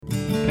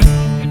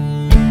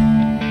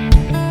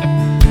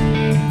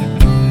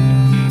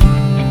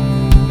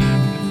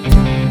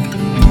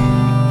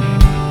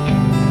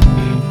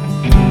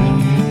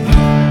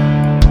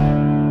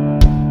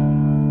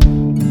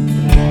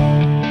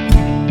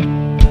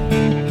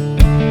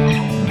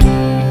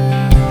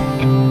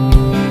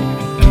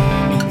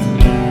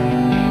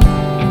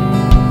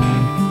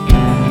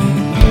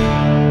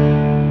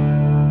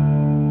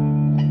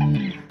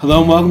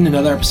Hello and welcome to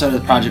another episode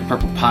of the Project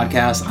Purple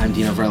podcast. I'm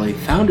Dino Verley,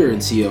 founder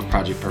and CEO of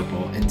Project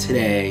Purple, and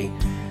today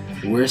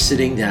we're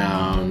sitting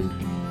down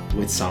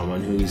with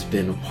someone who's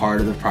been a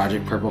part of the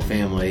Project Purple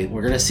family.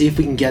 We're going to see if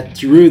we can get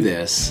through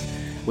this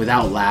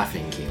without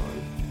laughing,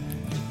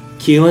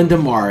 Keelan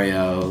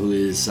DeMario, who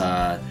is,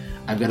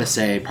 I've got to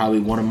say,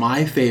 probably one of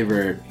my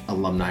favorite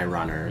alumni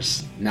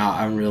runners. Now,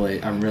 I'm really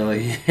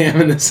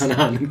hamming this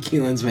on.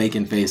 Keelan's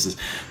making faces.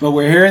 But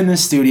we're here in the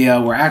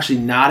studio. We're actually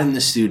not in the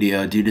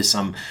studio due to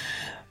some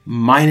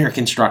minor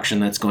construction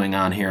that's going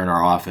on here in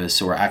our office.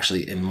 So we're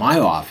actually in my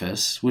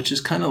office, which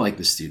is kind of like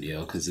the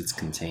studio because it's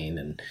contained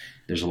and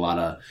there's a lot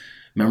of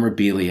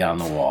memorabilia on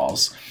the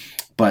walls.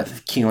 But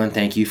Keelan,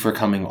 thank you for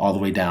coming all the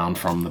way down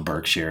from the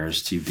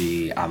Berkshires to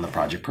be on the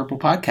Project Purple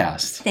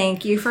podcast.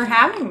 Thank you for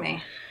having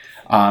me.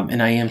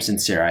 And I am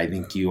sincere. I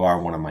think you are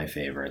one of my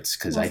favorites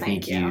because I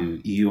think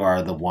you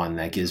are the one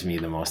that gives me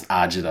the most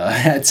agita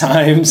at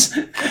times,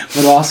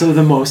 but also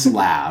the most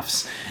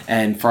laughs.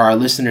 And for our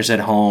listeners at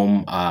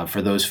home,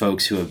 for those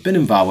folks who have been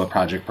involved with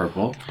Project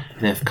Purple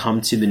and have come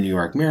to the New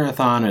York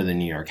Marathon or the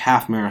New York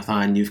Half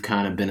Marathon, you've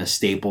kind of been a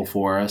staple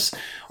for us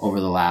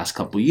over the last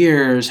couple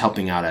years,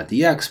 helping out at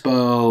the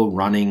expo,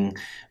 running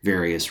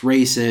various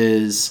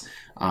races.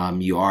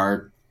 You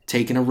are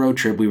taking a road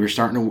trip. I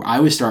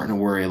was starting to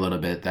worry a little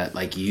bit that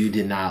like you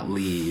did not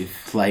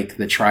leave like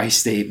the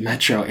tri-state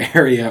metro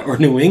area or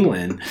New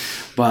England,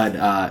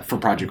 but for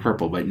Project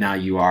Purple. But now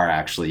you're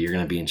going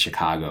to be in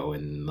Chicago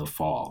in the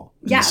fall,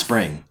 the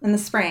spring and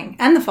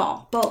the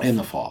fall, both. In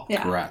the fall,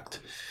 yeah.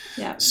 Correct.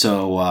 Yeah.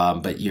 So,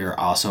 but you're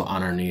also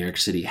on our New York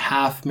City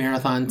Half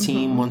Marathon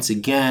team once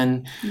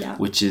again,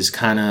 which is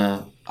kind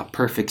of a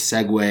perfect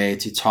segue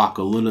to talk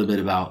a little bit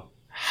about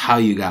how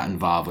you got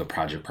involved with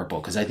Project Purple,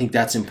 because I think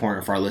that's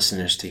important for our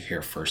listeners to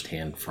hear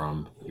firsthand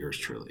from yours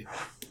truly.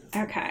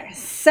 Okay,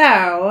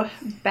 so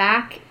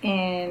back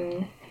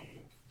in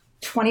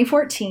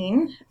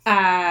 2014.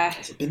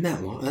 Has it been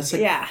that long? That's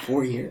like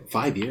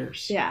 5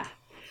 years. Yeah.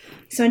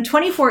 So in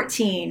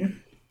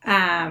 2014,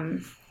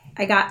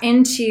 I got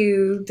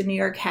into the New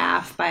York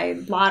Half by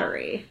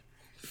lottery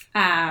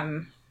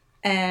and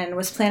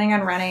was planning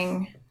on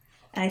running.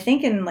 And I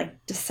think in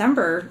like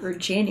December or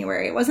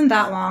January, it wasn't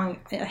that long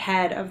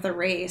ahead of the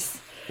race.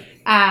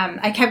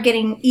 I kept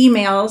getting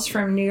emails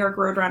from New York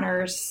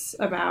Roadrunners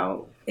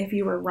about if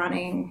you were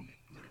running,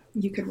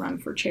 you could run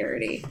for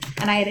charity.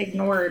 And I had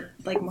ignored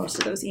like most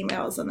of those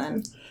emails and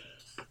then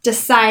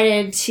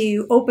decided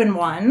to open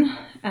one.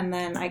 And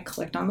then I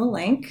clicked on the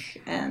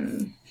link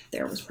and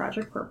there was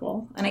Project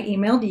Purple. And I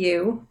emailed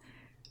you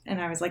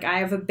and I was like, I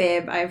have a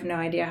bib. I have no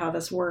idea how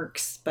this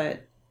works,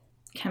 but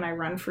can I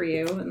run for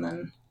you? And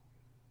then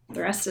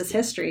the rest is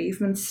history. You've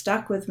been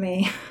stuck with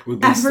me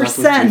ever since.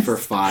 With you for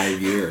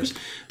 5 years.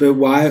 But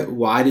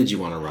why did you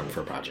want to run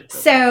for Project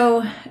Purple?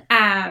 So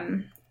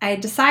I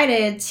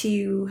decided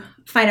to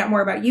find out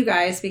more about you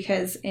guys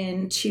because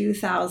in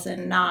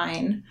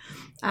 2009,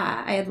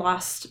 I had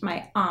lost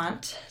my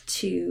aunt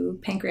to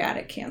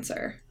pancreatic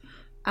cancer.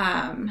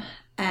 And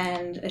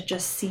it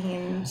just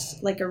seemed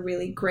like a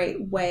really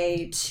great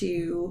way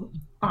to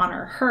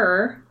honor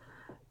her.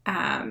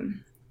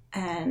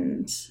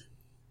 And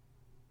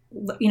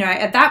you know,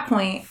 at that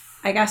point,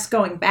 I guess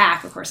going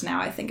back, of course,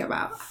 now I think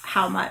about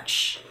how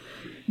much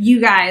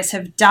you guys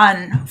have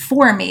done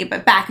for me.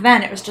 But back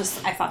then it was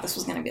just, I thought this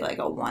was going to be like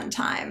a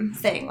one-time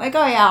thing. Like,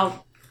 oh yeah,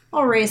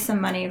 I'll raise some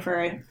money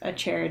for a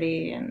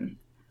charity and,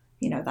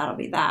 you know, that'll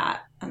be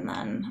that. And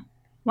then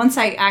once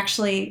I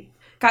actually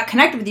got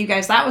connected with you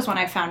guys, that was when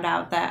I found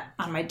out that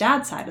on my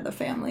dad's side of the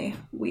family,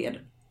 we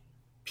had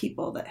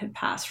people that had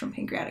passed from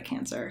pancreatic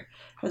cancer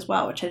as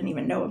well, which I didn't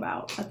even know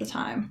about at the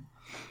time.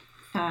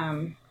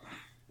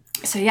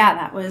 So yeah,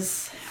 that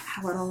was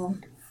how it all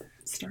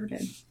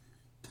started.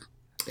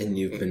 And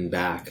you've been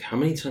back. How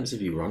many times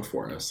have you run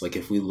for us? Like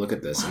if we look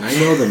at this, and I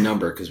know the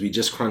number because we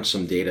just crunched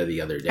some data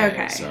the other day.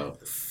 Okay. So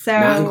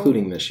not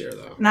including this year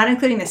though. Not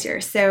including this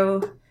year.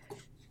 So,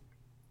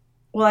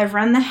 well, I've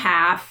run the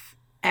half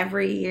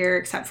every year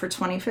except for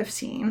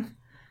 2015.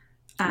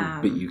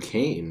 But you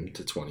came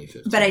to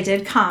 2015. But I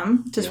did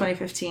come to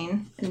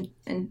 2015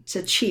 and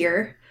to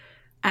cheer.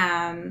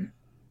 And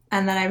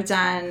then I've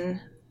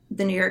done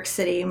the New York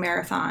City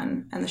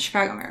Marathon and the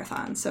Chicago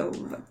Marathon. So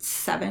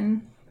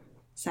seven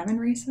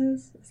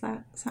races? Does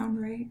that sound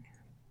right?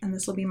 And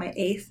this will be my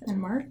 8th in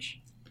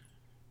March.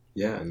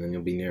 Yeah, and then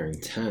you'll be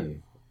nearing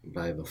 10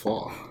 by the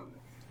fall.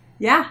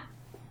 Yeah.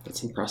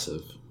 That's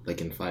impressive.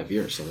 Like in 5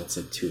 years, so that's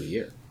like 2 a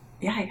year.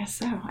 Yeah, I guess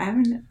so. I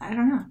don't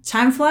know.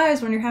 Time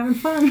flies when you're having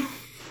fun.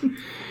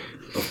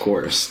 Of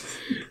course.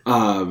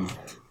 But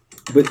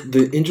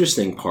the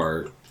interesting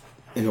part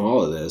in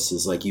all of this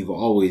is like you've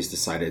always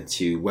decided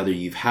to, whether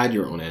you've had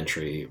your own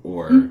entry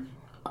or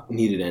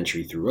needed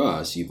entry through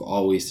us, you've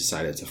always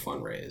decided to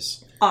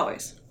fundraise.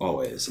 Always.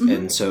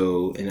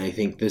 Mm-hmm. And I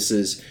think this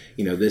is,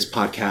 you know, this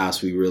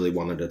podcast, we really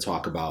wanted to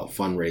talk about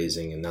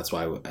fundraising. And that's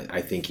why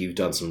I think you've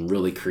done some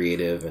really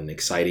creative and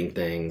exciting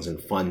things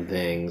and fun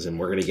things. And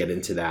we're going to get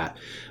into that.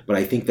 But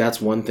I think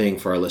that's one thing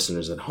for our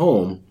listeners at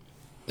home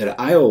that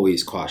I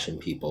always caution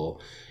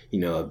people,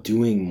 of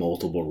doing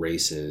multiple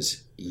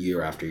races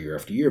year after year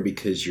after year,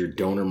 because your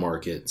donor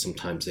market,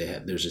 sometimes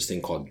there's this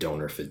thing called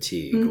donor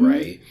fatigue,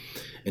 right?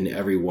 And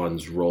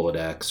everyone's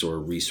Rolodex or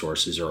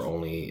resources are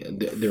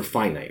they're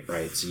finite,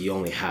 right? So you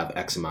only have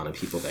X amount of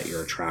people that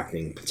you're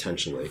attracting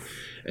potentially.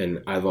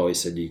 And I've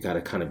always said you got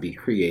to kind of be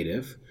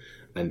creative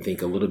and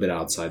think a little bit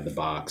outside the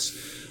box.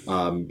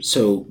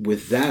 So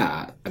with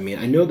that, I mean,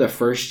 I know the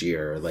first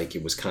year, like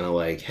it was kind of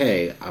like,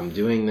 hey, I'm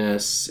doing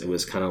this. It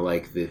was kind of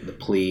like the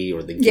plea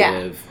or the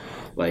give,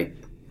 like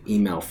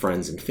email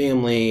friends and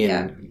family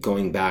and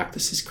going back.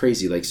 This is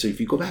crazy. Like, so if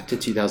you go back to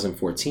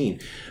 2014,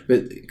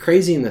 but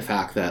crazy in the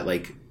fact that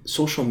like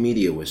social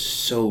media was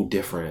so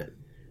different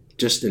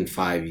just in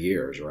 5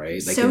 years,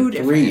 right? Like so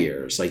in 3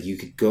 years, like you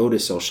could go to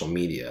social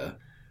media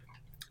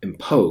and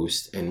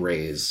post and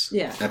raise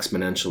an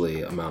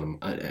exponential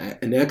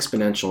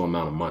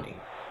amount of money,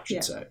 I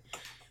should say.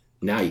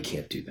 Now you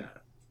can't do that.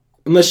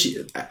 Unless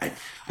I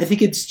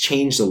think it's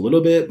changed a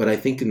little bit, but I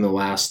think in the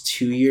last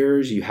 2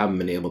 years, you haven't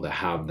been able to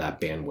have that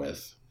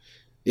bandwidth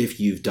if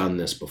you've done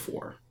this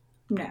before.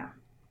 No.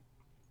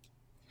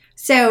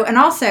 So, and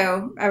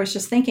also, I was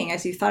just thinking,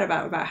 as you thought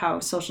about how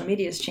social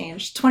media has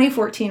changed,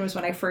 2014 was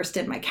when I first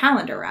did my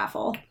calendar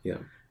raffle. Yeah.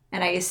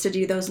 And I used to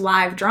do those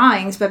live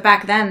drawings, but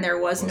back then there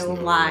was no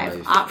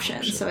live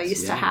option. So I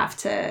used to have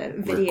to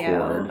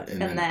video and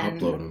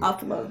then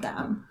upload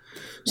them.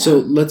 Yeah. So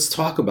let's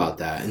talk about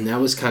that. And that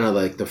was kind of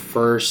like the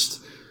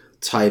first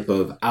type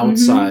of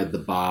outside the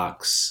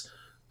box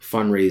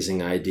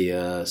fundraising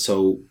idea.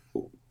 So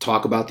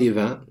talk about the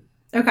event.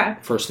 Okay.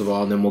 First of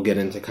all, and then we'll get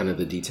into kind of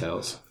the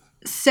details.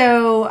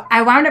 So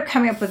I wound up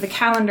coming up with the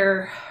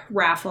calendar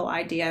raffle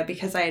idea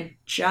because I had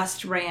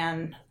just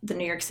ran the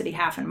New York City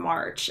Half in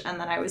March.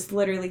 And then I was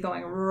literally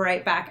going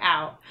right back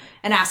out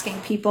and asking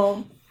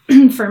people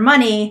for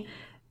money.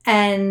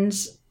 And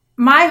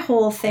my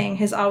whole thing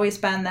has always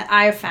been that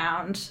I have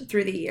found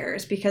through the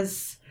years,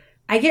 because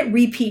I get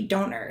repeat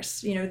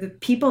donors, the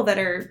people that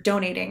are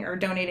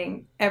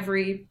donating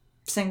every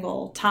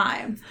single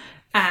time.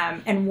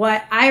 And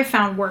what I've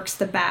found works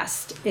the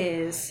best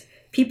is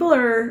people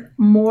are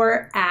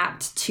more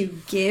apt to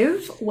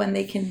give when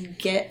they can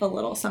get a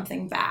little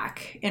something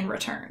back in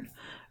return.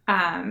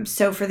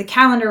 So for the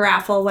calendar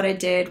raffle, what I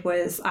did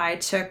was I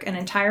took an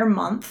entire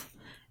month,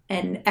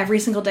 and every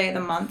single day of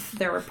the month,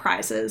 there were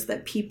prizes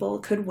that people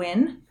could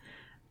win.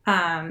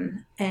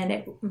 And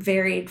it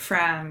varied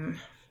from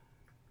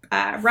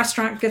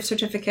restaurant gift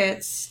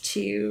certificates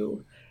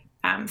to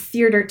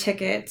theater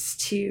tickets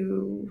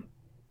to...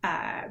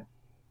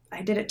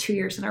 I did it 2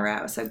 years in a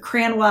row. So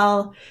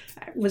Cranwell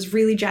was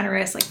really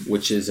generous.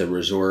 Which is a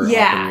resort up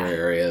in your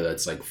area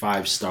that's like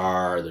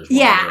 5-star. There's one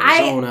in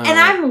Arizona. And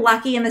I'm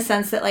lucky in the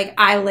sense that like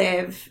I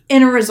live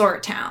in a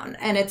resort town,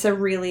 and it's a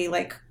really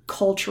like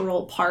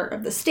cultural part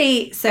of the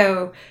state.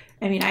 So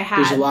I mean,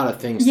 there's a lot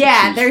of things to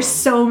choose from. There's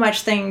so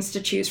much things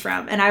to choose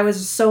from. And I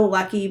was so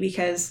lucky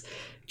because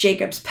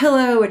Jacob's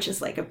Pillow, which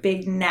is like a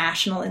big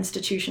national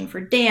institution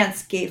for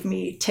dance, gave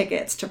me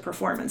tickets to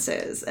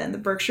performances, and the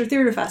Berkshire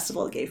Theater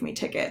Festival gave me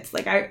tickets.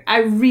 Like I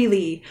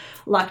really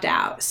lucked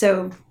out.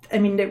 So, I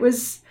mean, it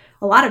was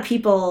a lot of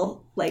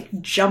people like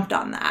jumped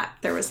on that.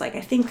 There was like,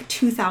 I think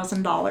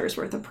 $2,000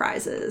 worth of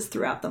prizes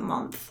throughout the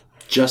month.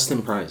 Just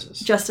in prizes.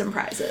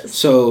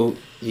 So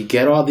you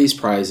get all these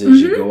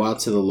prizes, you go out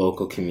to the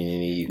local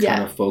community, you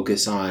kind of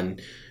focus on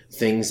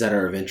things that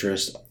are of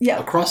interest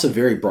across a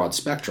very broad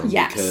spectrum,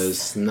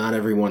 because not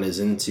everyone is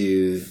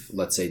into,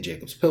 let's say,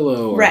 Jacob's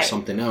Pillow or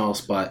something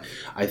else, but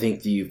I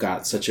think that you've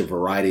got such a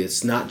variety.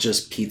 It's not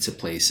just pizza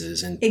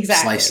places and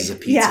slices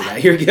of pizza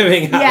that you're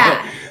giving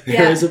out.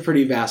 There is a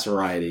pretty vast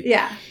variety.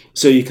 Yeah.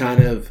 So you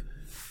kind of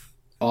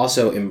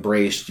also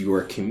embraced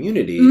your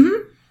community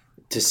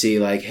to see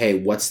like, hey,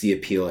 what's the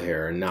appeal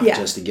here? And not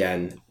just,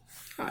 again...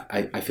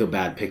 I feel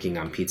bad picking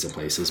on pizza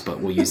places,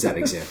 but we'll use that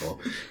example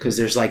because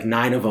there's like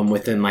 9 of them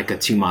within like a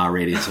 2-mile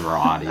radius of our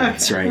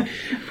audience, right?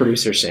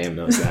 Producer Sam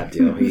knows that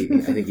deal. I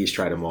think he's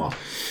tried them all.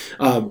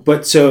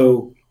 But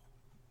so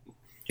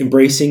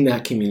embracing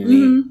that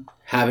community,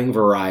 having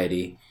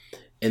variety,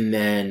 and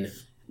then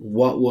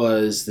what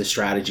was the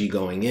strategy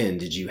going in?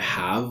 Did you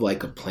have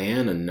like a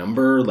plan, a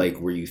number? Like,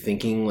 were you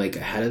thinking like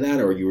ahead of that,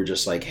 or you were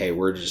just like, hey,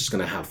 we're just going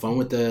to have fun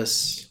with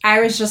this?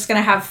 I was just going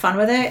to have fun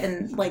with it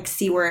and like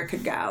see where it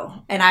could go.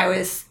 And I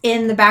was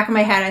in the back of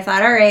my head, I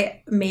thought, all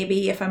right,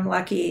 maybe if I'm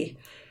lucky,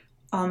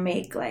 I'll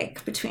make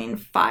like between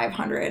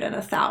 500 and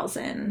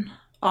 1,000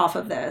 off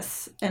of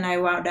this. And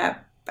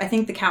I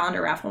think the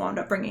calendar raffle wound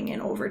up bringing in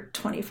over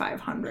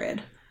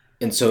 2,500.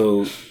 And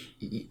so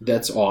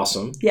that's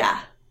awesome.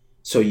 Yeah.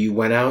 So you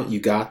went out, you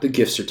got the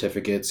gift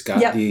certificates,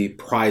 got the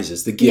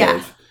prizes, the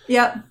give.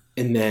 Yep.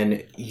 And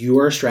then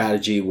your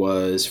strategy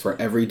was for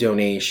every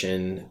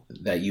donation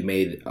that you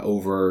made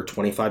over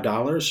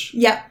 $25.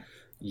 Yep.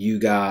 You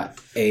got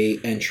a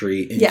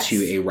entry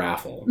into a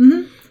raffle.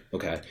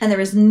 Okay. And there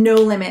was no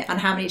limit on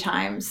how many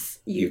times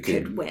you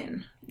could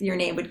win. Your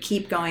name would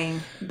keep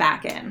going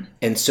back in.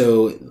 And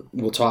so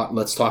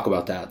let's talk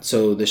about that.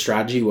 So the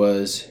strategy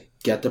was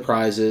get the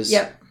prizes.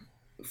 Yep.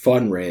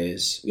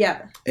 fundraise.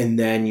 Yep. And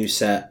then you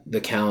set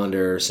the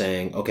calendar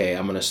saying, okay,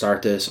 I'm going to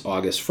start this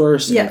August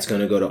 1st and it's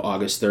going to go to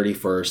August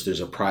 31st. There's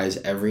a prize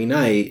every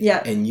night.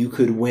 Yep. And you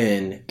could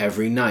win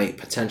every night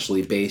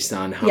potentially based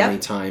on how many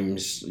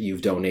times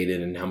you've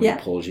donated and how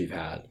many pulls you've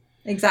had.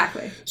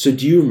 Exactly. So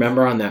do you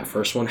remember on that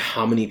first one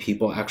how many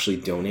people actually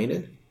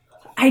donated?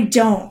 I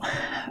don't.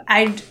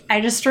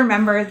 I just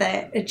remember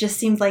that it just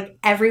seemed like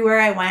everywhere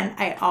I went,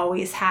 I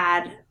always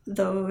had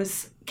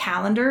those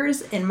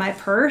calendars in my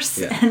purse,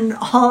 and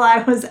all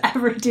I was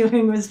ever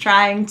doing was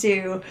trying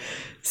to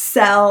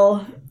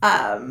sell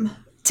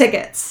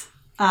tickets.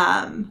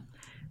 But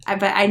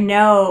I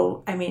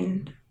know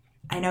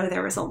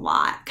there was a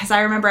lot, because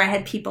I remember I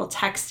had people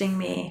texting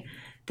me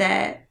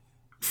that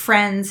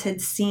friends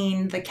had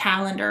seen the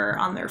calendar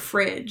on their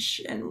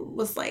fridge and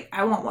was like,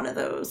 I want one of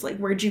those. Like,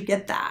 where'd you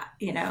get that?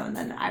 And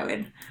then I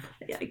would,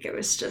 it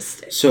was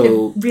just,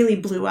 it really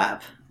blew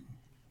up.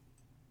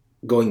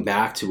 Going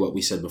back to what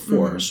we said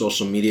before,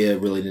 social media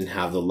really didn't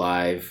have the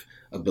live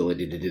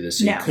ability to do this.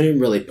 So you couldn't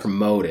really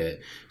promote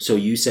it. So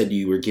you said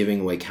you were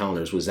giving away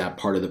calendars. Was that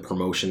part of the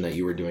promotion that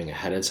you were doing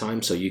ahead of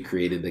time? So you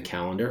created the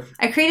calendar?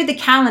 I created the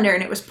calendar,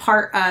 and it was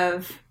part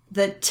of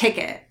the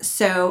ticket.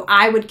 So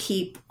I would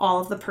keep all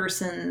of the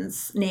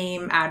person's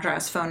name,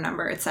 address, phone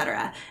number,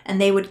 etc. And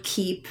they would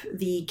keep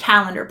the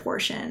calendar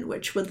portion,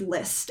 which would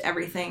list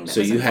everything that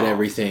was you involved. Had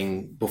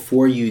everything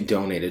before you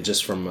donated,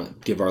 just from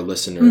give our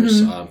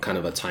listeners kind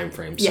of a time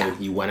frame. So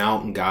you went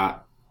out and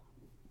got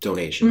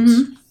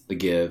donations, the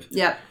give.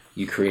 Yep.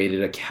 You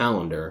created a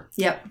calendar.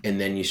 Yep. And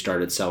then you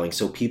started selling.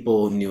 So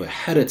people knew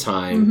ahead of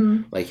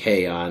time, like,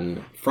 hey,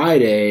 on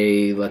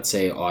Friday, let's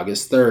say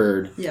August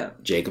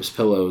 3rd, Jacob's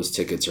Pillows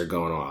tickets are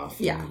going off.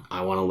 Yeah. And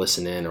I want to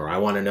listen in, or I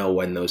want to know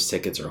when those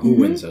tickets or who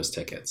wins those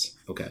tickets.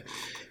 Okay.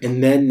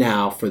 And then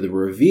now for the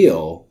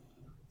reveal,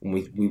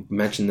 we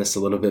mentioned this a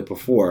little bit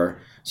before.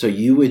 So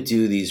you would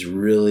do these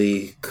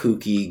really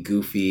kooky,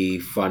 goofy,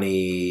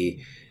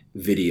 funny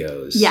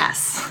videos.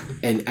 Yes.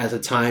 And at the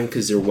time,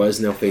 because there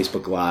was no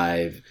Facebook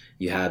Live,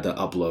 you had to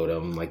upload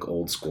them like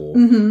old school.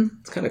 Mm-hmm.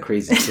 It's kind of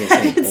crazy to say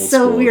old it's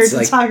so school. weird it's to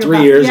like talk about.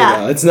 3 years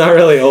ago. It's not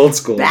really old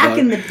school. Back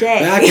in the day.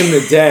 Back in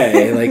the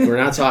day. Like, we're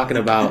not talking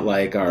about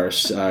like our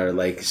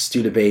like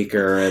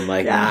Studebaker and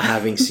like not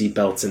having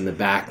seatbelts in the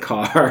back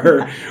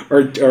car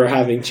or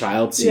having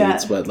child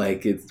seats, but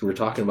like we're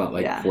talking about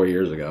like 4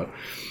 years ago.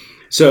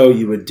 So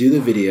you would do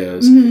the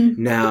videos.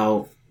 Mm-hmm.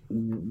 Now,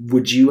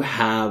 would you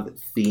have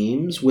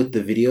themes with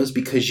the videos?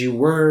 Because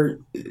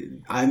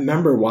I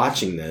remember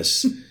watching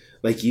this,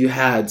 like you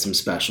had some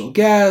special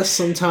guests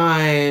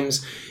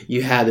sometimes,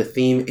 you had a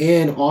theme,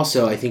 and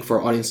also I think for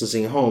our audience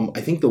listening at home,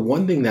 I think the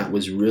one thing that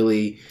was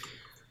really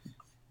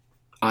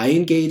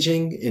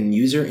eye-engaging and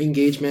user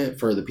engagement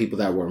for the people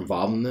that were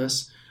involved in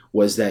this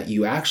was that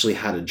you actually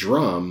had a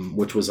drum,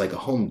 which was like a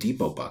Home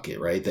Depot bucket,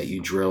 right? That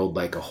you drilled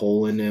like a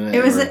hole into it.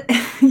 It was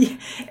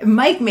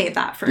Mike made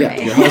that for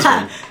me. Your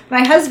husband.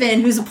 My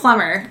husband, who's a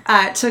plumber,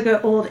 took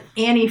an old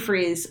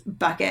antifreeze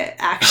bucket,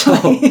 actually.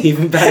 Oh,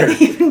 even better.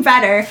 Even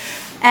better.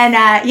 And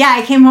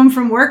I came home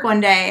from work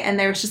one day, and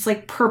there was just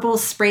like purple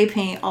spray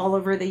paint all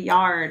over the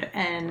yard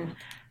and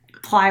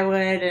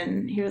plywood,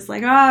 and he was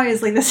like,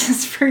 this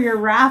is for your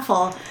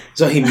raffle.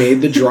 So he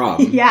made the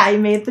drum. Yeah, he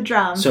made the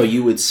drum. So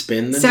you would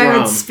spin the drum. So I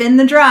would spin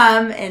the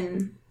drum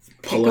and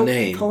pull a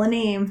name. Pull a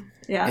name.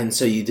 Yeah. And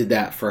so you did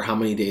that for how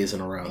many days in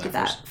a row? I did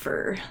that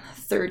for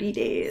 30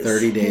 days.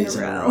 30 days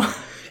in a row.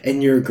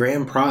 And your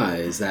grand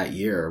prize that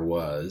year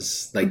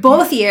was like...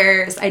 Both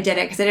years I did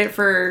it, because I did it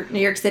for New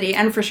York City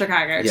and for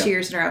Chicago 2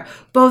 years in a row.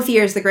 Both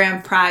years the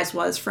grand prize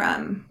was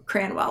from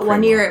Cranwell.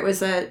 One year it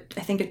was I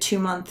think a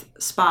 2-month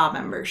spa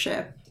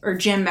membership or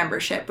gym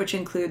membership, which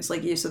includes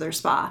like use of their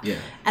spa. Yeah.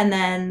 And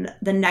then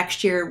the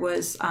next year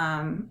was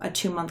a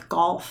 2-month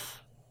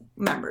golf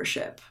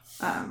membership.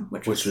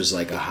 Which was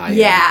like a high-end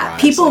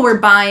prize. People were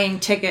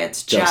buying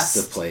tickets just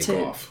to play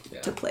golf.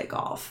 To play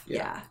golf.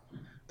 Yeah.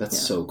 That's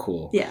so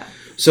cool. Yeah.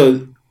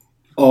 So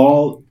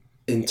all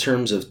in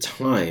terms of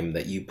time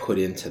that you put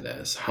into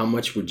this, how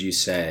much would you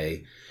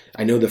say?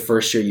 I know the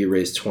first year you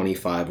raised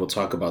 $25. We'll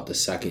talk about the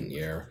second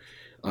year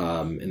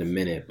in a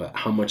minute, but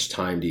how much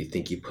time do you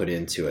think you put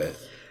into it?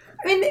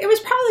 I mean, it was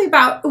probably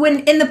about, when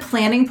in the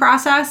planning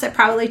process, it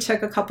probably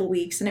took a couple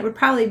weeks, and it would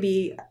probably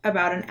be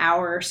about an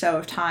hour or so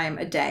of time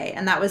a day.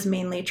 And that was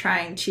mainly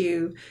trying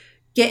to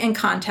get in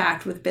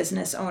contact with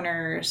business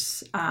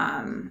owners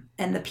and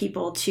the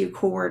people to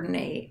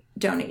coordinate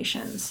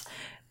donations.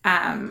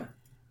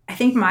 I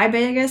think my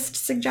biggest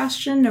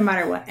suggestion, no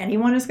matter what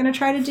anyone is going to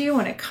try to do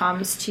when it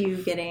comes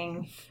to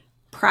getting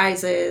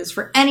prizes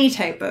for any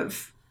type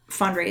of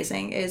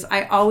fundraising, is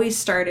I always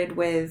started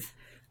with,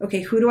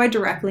 okay, who do I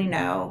directly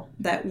know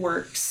that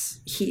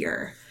works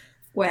here?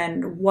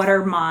 What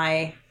are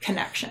my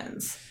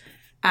connections?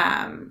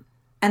 And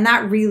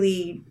that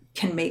really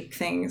can make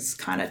things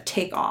kind of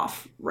take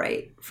off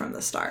right from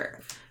the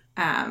start.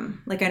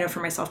 Like I know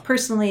for myself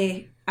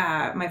personally,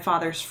 my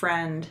father's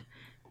friend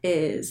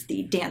is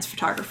the dance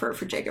photographer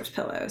for Jacob's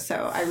Pillow.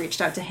 So I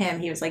reached out to him.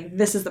 He was like,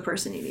 this is the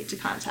person you need to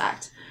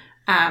contact.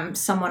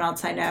 Someone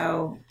else I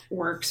know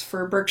works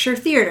for Berkshire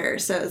Theater.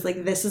 So it's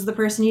like, this is the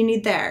person you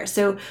need there.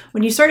 So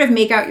when you sort of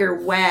make out your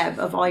web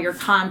of all your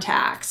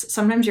contacts,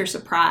 sometimes you're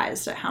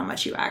surprised at how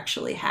much you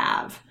actually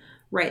have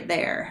right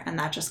there. And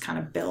that just kind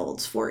of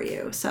builds for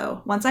you.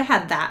 So once I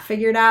had that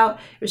figured out,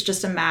 it was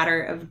just a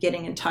matter of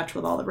getting in touch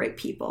with all the right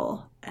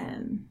people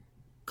and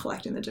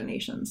collecting the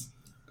donations.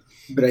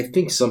 But I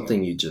think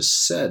something you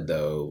just said,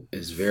 though,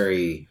 is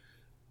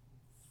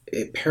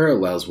it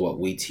parallels what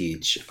we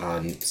teach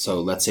on. So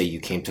let's say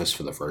you came to us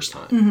for the first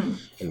time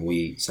and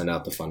we send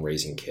out the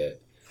fundraising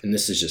kit. And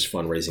this is just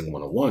fundraising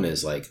 101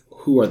 is like,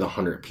 who are the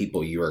 100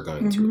 people you are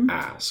going to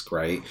ask,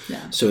 right?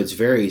 Yeah. So it's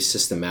very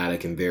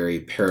systematic and very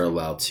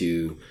parallel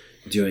to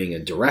doing a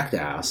direct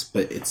ask,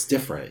 but it's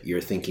different. You're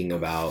thinking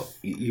about,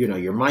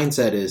 your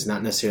mindset is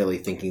not necessarily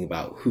thinking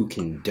about who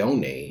can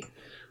donate,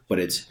 but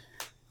it's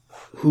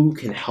who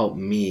can help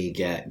me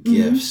get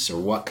gifts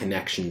or what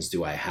connections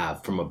do I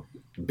have from a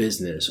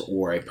business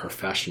or a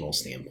professional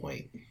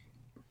standpoint.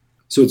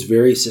 So it's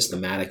very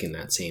systematic in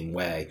that same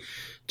way,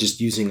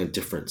 just using a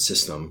different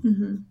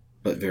system,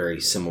 but very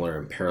similar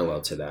and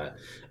parallel to that,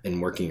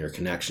 and working your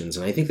connections.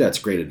 And I think that's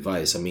great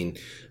advice. I mean,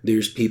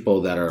 there's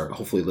people that are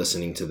hopefully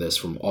listening to this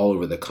from all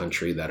over the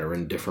country that are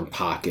in different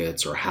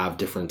pockets or have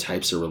different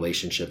types of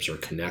relationships or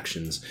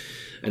connections.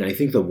 And I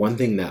think the one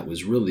thing that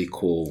was really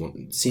cool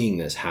when seeing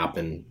this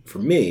happen for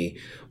me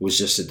was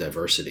just the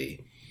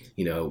diversity.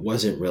 It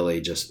wasn't really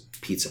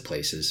just pizza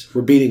places.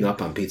 We're beating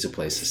up on pizza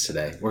places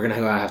today. We're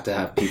going to have to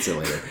have pizza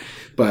later.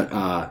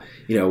 But,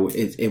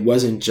 it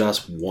wasn't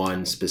just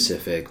one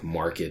specific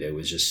market. It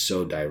was just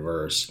so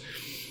diverse.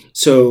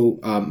 So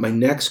my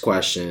next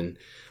question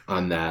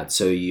on that,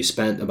 so you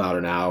spent about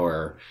an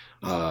hour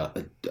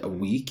a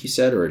week, you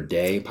said, or a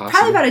day possibly?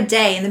 Probably about a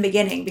day in the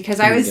beginning,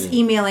 because I was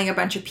emailing a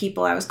bunch of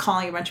people. I was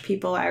calling a bunch of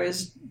people. I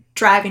was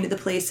driving to the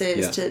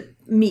places to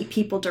meet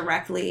people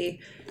directly.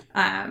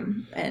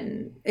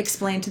 And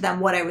explain to them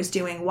what I was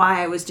doing,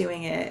 why I was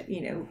doing it,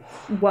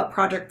 what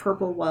Project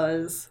Purple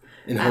was.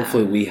 And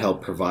hopefully we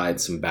help provide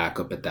some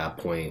backup at that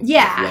point.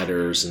 Yeah. With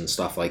letters and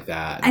stuff like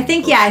that. I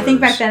think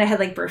back then I had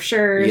like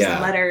brochures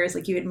and letters.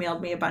 Like you had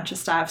mailed me a bunch of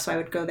stuff, so I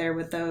would go there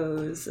with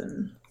those.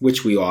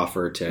 Which we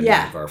offer to any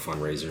of our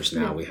fundraisers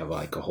now. We have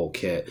like a whole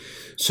kit.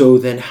 So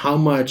then how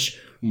much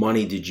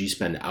money did you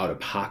spend out of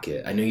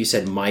pocket? I know you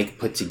said Mike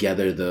put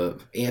together the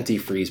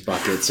antifreeze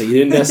bucket, so you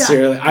didn't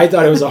necessarily, I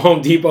thought it was a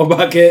Home Depot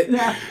bucket.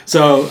 Yeah.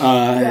 So,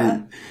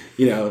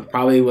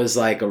 probably was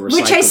like a recyclable.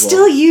 Which I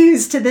still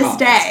use to this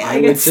day.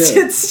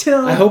 It's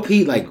still. I hope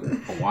he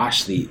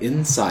washed the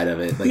inside of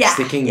it,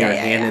 sticking your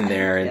hand in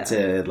there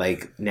into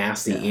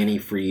nasty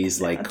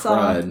antifreeze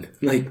crud.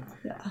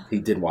 He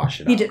did wash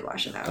it out. He did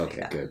wash it out.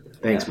 Okay, good.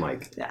 Thanks,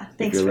 Mike. Yeah,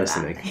 thanks if you're for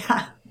listening.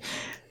 That.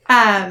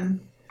 Yeah.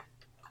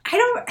 I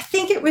don't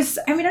think it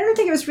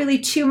was really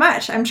too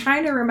much. I'm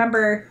trying to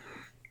remember,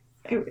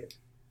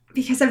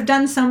 because I've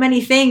done so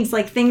many things,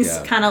 things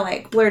kind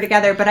of blur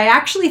together, but I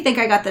actually think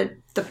I got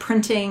the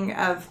printing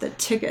of the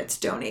tickets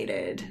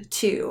donated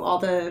too. All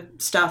the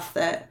stuff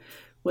that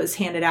was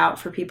handed out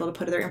for people to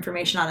put their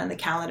information on in the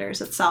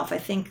calendars itself. I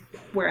think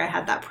where I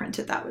had that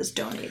printed, that was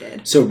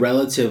donated. So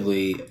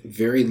relatively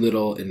very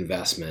little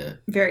investment.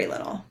 Very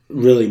little.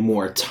 Really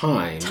more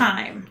time.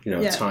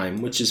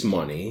 Time, which is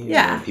money.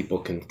 Yeah. People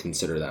can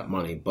consider that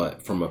money.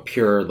 But from a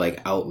pure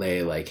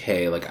outlay,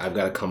 hey, I've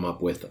got to come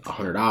up with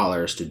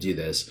 $100 to do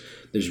this,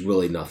 there's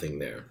really nothing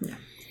there. Yeah.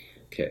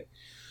 Okay.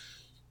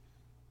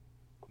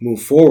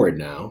 Move forward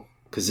now,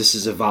 because this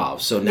has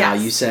evolved. So now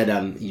you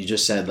said, you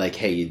just said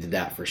hey, you did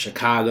that for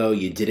Chicago.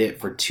 You did it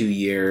for 2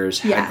 years,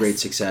 had great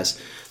success.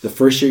 The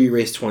first year you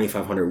raised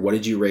 $2,500. What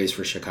did you raise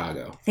for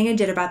Chicago? I think I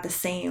did about the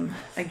same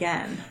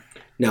again.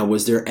 Now,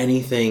 was there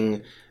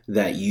anything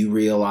that you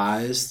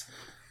realized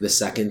the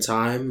second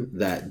time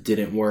that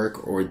didn't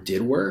work or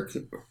did work?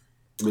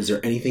 Was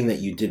there anything that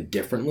you did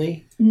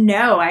differently?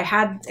 No,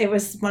 it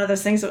was one of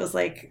those things that was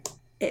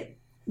it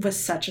was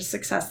such a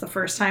success the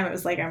first time. It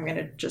was I'm going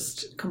to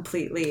just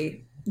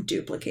completely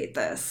duplicate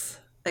this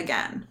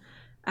again.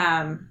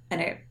 And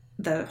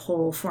the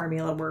whole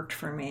formula worked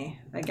for me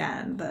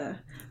again. The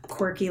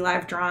quirky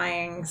live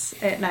drawings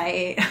at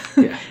night,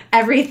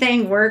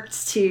 everything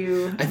worked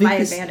to my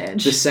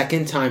advantage. The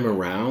second time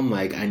around,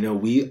 I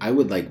know I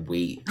would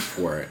wait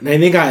for it. And I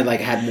think I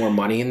had more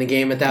money in the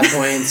game at that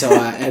point. So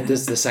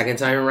the second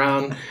time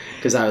around,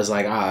 because I was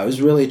I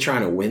was really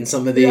trying to win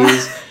some of these.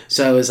 Yeah.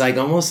 So it was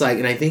almost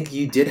and I think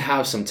you did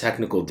have some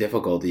technical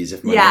difficulties,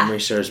 if my memory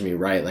serves me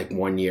right,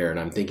 1 year, and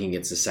I'm thinking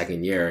it's the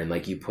second year,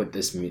 and you put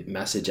this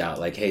message out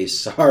hey,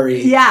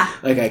 sorry. Yeah.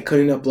 I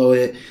couldn't upload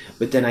it.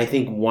 But then I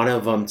think one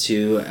of them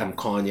too, I'm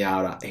calling you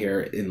out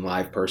here in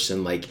live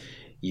person,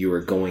 you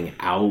were going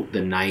out the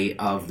night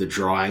of the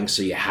drawing,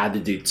 so you had to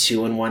do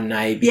 2 in one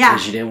night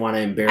because you didn't want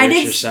to embarrass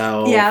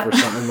yourself or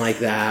something like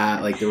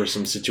that. Like there were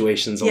some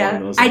situations along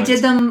those lines. I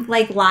did them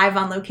like live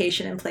on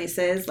location in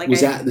places. Like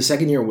that the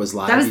second year was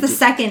live? That was the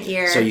second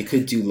year. So you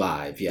could do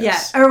live,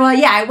 yes. Yeah. Or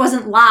it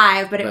wasn't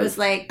live, but it was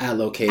like at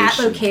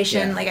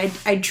location. Yeah. Like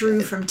I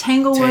drew from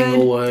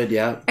Tanglewood.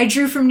 I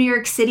drew from New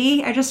York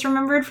City. I just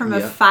remembered from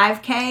a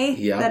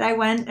 5K that I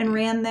went and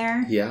ran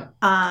there.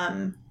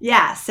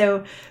 Yeah.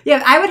 So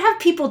I would have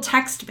people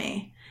text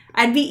me.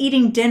 I'd be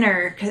eating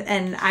dinner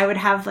and I would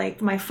have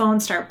like my phone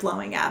start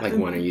blowing up. Like,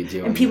 when are you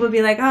doing? And people would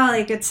be like, "Oh,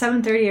 like it's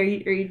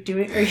 7:30. Are you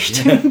doing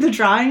the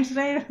drawing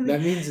today?" Like,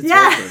 that means it's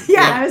open.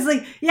 I was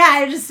like,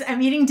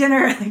 I'm eating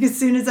dinner. Like as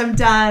soon as I'm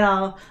done,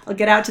 I'll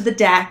get out to the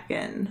deck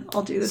and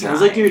I'll do the drawing.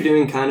 Sounds like you're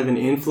doing kind of an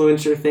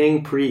influencer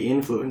thing,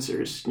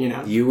 pre-influencers.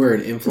 You were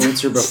an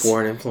influencer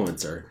before an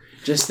influencer.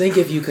 Just think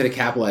if you could have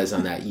capitalized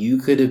on that. You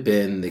could have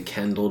been the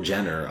Kendall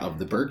Jenner of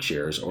the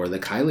Berkshires or the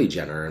Kylie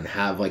Jenner and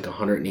have like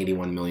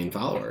 181 million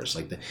followers.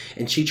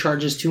 And she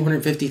charges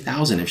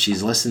 $250,000 if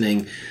she's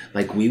listening.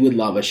 Like, we would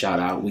love a shout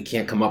out. We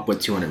can't come up with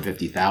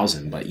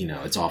 $250,000, but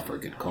it's all for a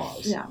good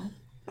cause. Yeah.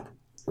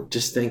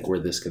 Just think where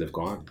this could have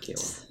gone,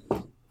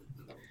 Kayla.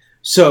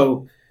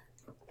 So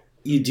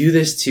you do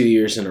this 2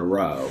 years in a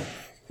row.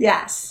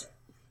 Yes.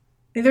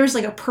 There was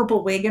like a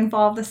purple wig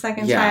involved the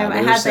second time.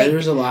 There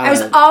was a lot. I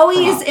was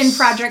always in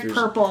Project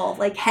Purple,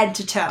 like head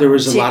to toe. There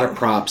was a lot of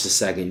props the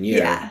second year.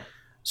 Yeah.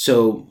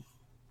 So,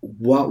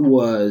 what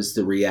was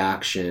the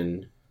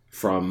reaction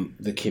from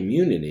the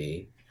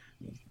community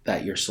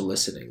that you're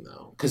soliciting,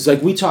 though? Because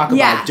like we talk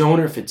about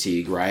donor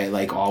fatigue, right?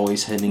 Like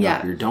always hitting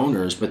up your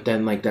donors, but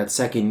then like that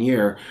second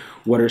year,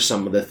 what are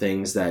some of the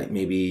things that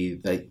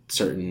maybe like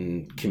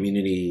certain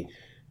community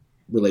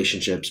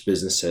relationships,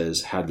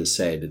 businesses had to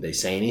say? Did they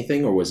say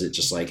anything, or was it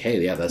just like,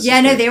 hey, that's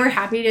they were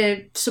happy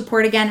to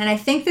support again. And I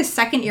think the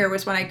second year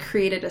was when I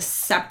created a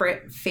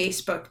separate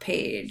Facebook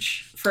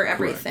page for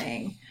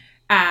everything.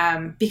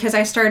 Because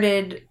I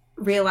started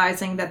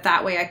realizing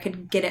that way I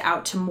could get it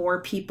out to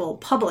more people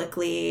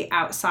publicly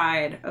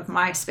outside of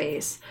my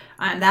space.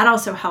 That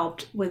also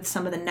helped with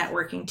some of the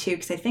networking too,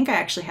 because I think I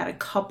actually had a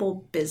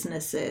couple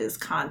businesses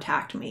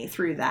contact me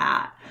through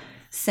that,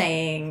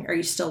 saying, "Are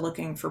you still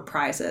looking for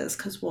prizes?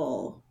 Because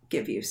we'll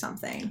give you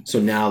something." So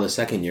now the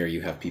second year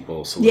you have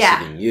people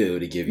soliciting you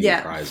to give you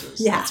prizes.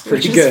 Yeah, that's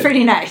pretty which good. is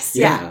pretty nice.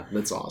 Yeah,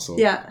 that's awesome.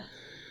 Yeah.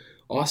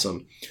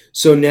 Awesome.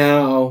 So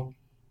now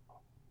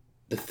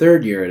the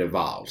third year it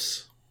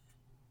evolves.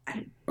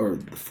 Or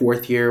the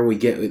fourth year you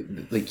get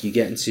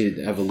into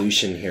the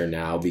evolution here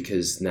now,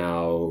 because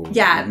now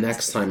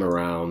next time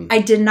around I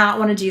did not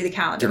want to do the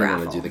calendar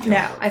raffle.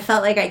 No, I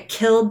felt like I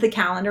killed the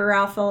calendar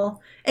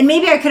raffle. And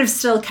maybe I could have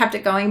still kept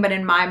it going, but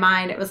in my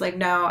mind it was like,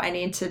 no, I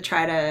need to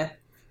try to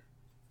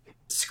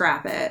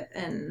scrap it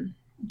and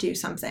do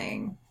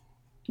something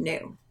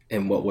new.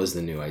 And what was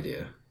the new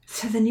idea?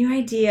 So the new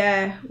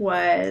idea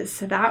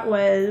was,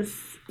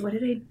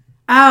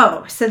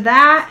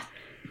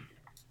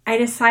 I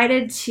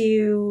decided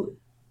to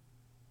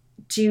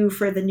do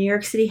for the New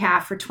York City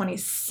half for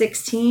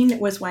 2016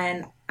 was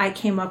when I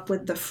came up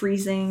with the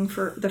Friesen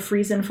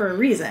for a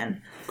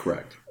reason.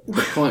 Correct.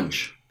 The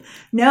plunge.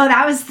 No,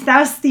 that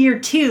was the year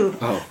 2.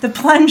 Oh. The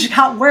plunge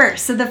got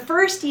worse. So the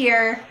first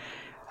year,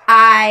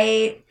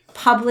 I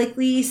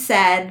publicly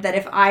said that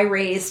if I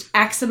raised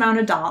X amount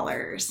of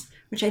dollars,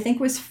 which I think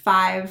was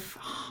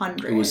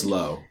 $500. It was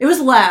low.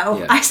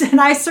 Yeah.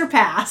 I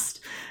surpassed.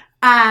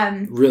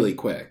 Really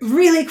quick.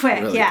 Really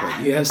quick.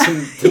 You have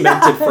some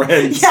demented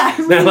friends I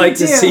really that like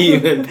do. to see you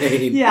in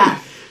pain. Yeah.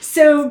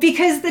 So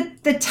because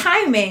the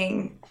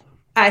timing,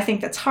 I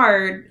think that's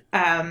hard.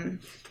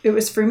 It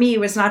was, for me,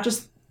 was not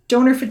just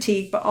donor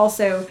fatigue, but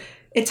also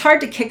it's hard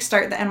to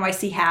kickstart the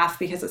NYC half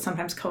because it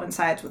sometimes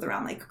coincides with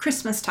around like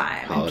Christmas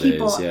time. Holidays, and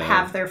people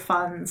have their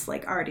funds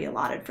like already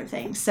allotted for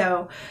things.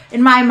 So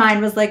in my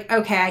mind was like,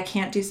 okay, I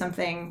can't do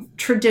something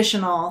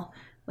traditional.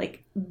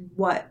 Like,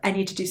 what? I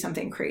need to do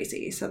something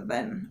crazy. So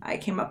then I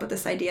came up with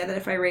this idea that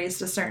if I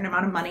raised a certain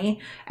amount of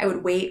money, I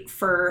would wait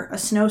for a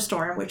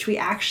snowstorm, which we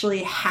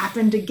actually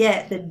happened to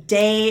get the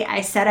day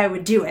I said I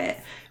would do it.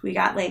 We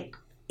got like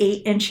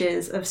 8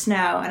 inches of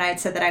snow, and I had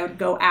said that I would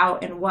go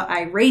out in what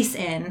I race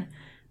in,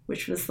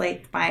 which was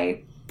like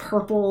my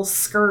purple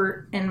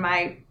skirt and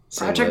my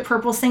Project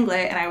Purple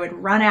singlet, and I would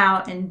run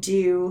out and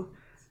do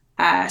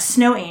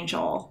Snow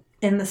Angel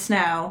in the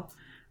snow,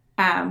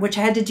 which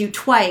I had to do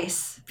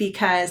twice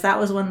because that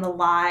was when the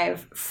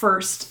live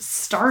first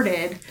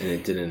started.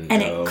 And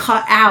it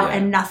cut out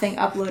and nothing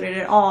uploaded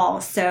at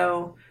all.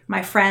 So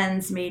my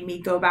friends made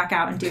me go back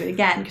out and do it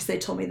again because they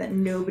told me that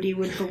nobody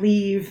would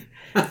believe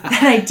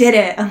that I did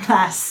it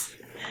unless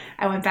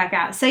I went back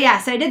out. So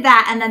I did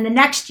that. And then the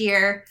next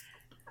year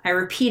I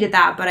repeated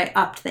that, but I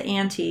upped the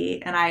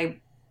ante and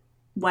I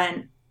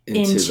went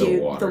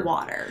into the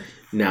water.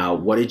 Now,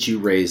 what did you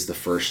raise the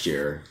first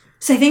year?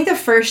 So I think the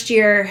first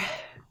year,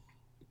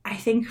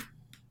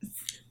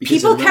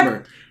 people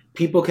kept...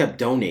 people kept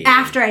donating.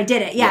 After I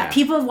did it. Yeah. Yeah.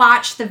 People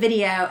watched the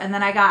video, and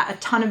then I got a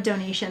ton of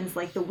donations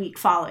like the week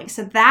following.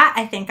 So that,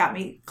 I think, got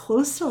me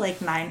close to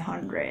like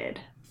 900.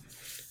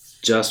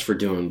 Just for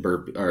doing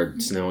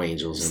snow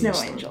angels in the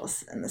snow.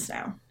 In the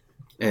snow.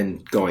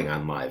 And going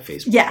on live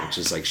Facebook, Yeah. which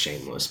is like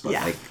shameless, but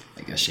like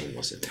I guess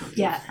shameless attempt.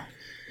 Yeah.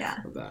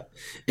 Of that.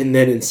 And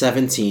then in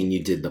 17,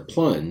 you did the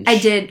plunge. I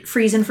did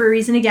Freezing for a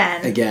Reason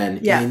again.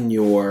 In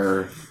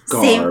your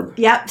garb.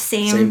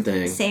 Same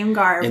thing. Same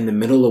garb. In the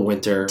middle of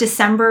winter.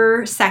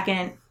 December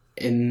 2nd.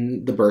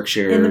 In the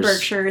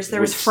Berkshires. There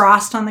was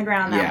frost on the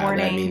ground that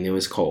morning. I mean, it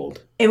was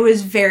cold. It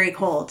was very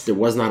cold. There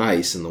was not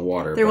ice in the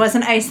water. There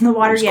wasn't ice in the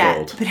water yet,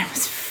 cold. but it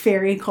was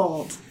very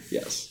cold.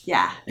 Yes.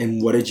 Yeah.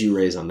 And what did you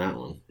raise on that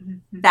one?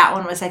 That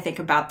one was, I think,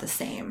 about the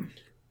same.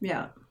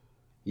 Yeah.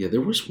 Yeah,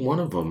 there was one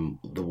of them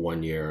the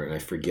one year, and I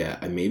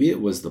forget. Maybe it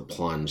was the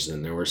plunge,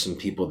 and there were some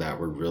people that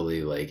were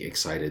really like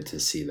excited to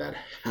see that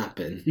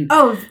happen.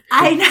 Oh,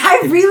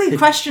 I really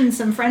questioned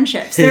some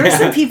friendships. There were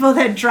some people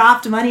that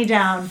dropped money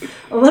down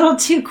a little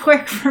too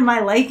quick for my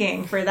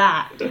liking for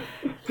that.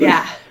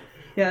 Yeah.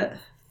 Yeah.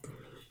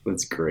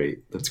 That's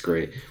great.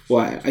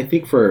 Well, I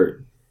think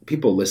for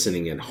people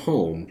listening at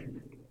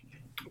home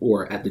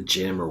or at the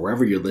gym or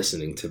wherever you're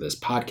listening to this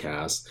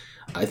podcast,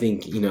 I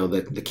think,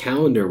 the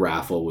calendar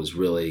raffle was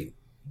really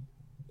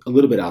a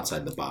little bit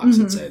outside the box,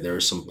 I'd say. There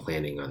was some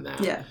planning on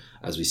that,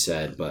 as we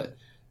said. But,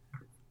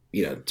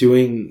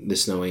 doing the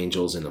Snow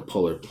Angels in a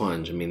polar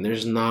plunge, I mean,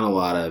 there's not a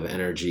lot of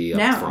energy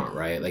up front,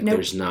 right? Like,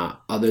 there's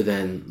not, other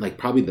than, like,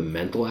 probably the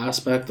mental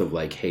aspect of,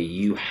 like, hey,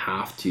 you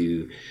have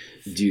to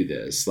do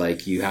this.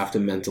 Like, you have to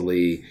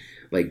mentally,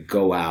 like,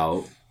 go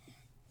out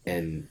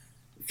and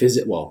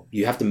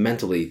you have to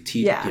mentally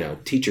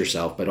teach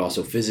yourself, but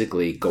also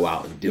physically go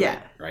out and do it,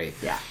 right?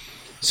 Yeah.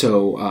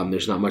 So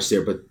there's not much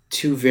there, but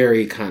two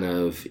very kind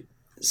of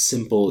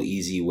simple,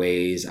 easy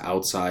ways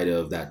outside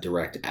of that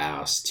direct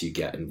ask to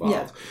get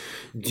involved.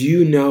 Yeah. Do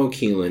you know,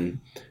 Keelan,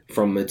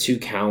 from the two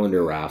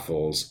calendar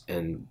raffles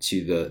and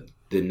to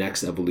the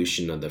next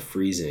evolution of the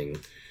freezing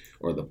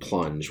or the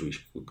plunge, we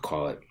would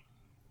call it,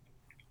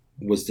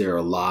 was there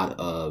a lot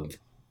of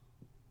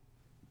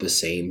the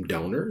same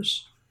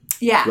donors?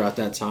 Yeah. Throughout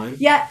that time?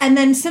 Yeah, and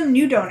then some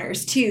new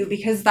donors too,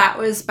 because that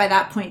was, by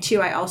that point too,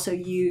 I also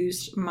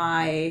used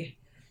my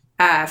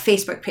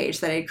Facebook page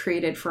that I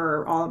created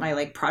for all of my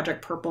like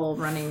Project Purple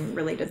running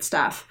related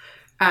stuff.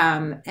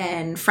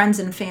 And friends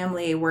and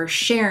family were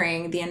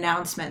sharing the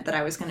announcement that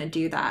I was going to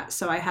do that.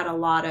 So I had a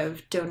lot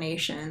of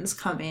donations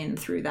come in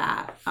through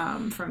that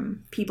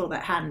from people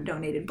that hadn't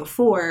donated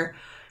before,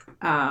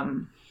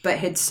 but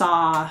had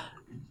saw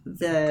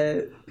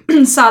the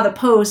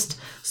post,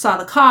 saw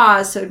the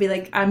cause, so it'd be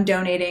like, I'm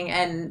donating,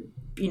 and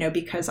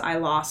because I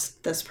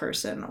lost this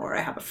person, or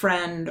I have a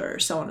friend, or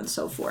so on and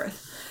so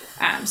forth.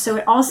 So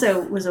it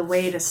also was a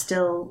way to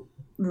still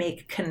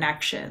make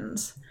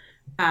connections.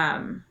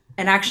 And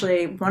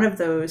actually, one of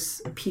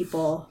those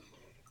people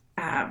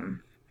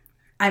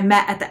I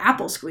met at the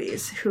Apple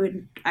Squeeze,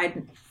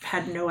 I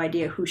had no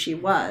idea who she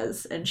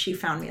was, and she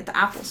found me at the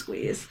Apple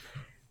Squeeze.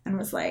 And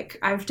was like,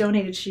 I've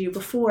donated to you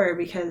before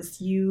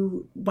because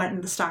you went in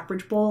the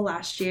Stockbridge Bowl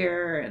last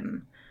year.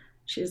 And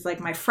she was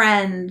like, my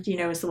friend,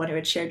 is the one who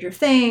had shared your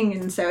thing.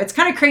 And so it's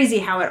kind of crazy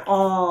how it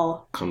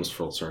all comes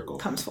full circle.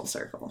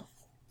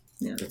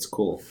 Yeah. That's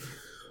cool.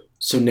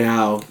 So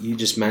now you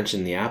just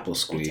mentioned the Apple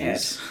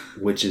Squeeze,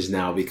 which has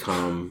now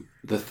become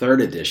the third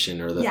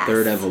edition or the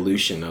third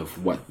evolution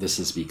of what this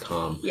has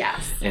become.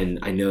 Yes. And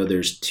I know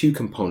there's two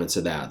components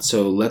of that.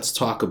 So let's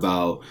talk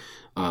about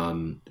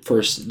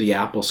first, the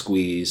Apple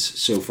Squeeze.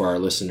 So for our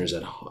listeners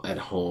at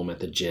home, at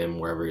the gym,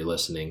 wherever you're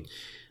listening,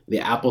 the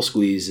Apple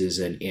Squeeze is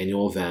an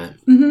annual event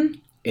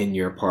in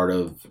your part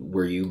of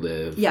where you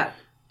live. Yeah.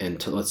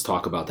 And let's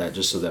talk about that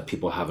just so that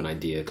people have an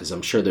idea, because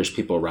I'm sure there's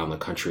people around the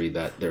country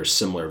that there's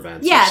similar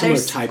events. Yeah, similar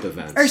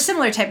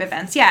type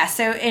events. Yeah.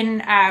 So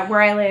in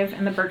where I live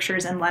in the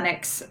Berkshires in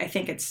Lenox, I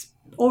think it's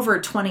over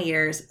 20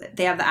 years,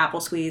 they have the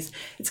Apple Squeeze.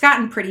 It's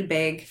gotten pretty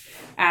big.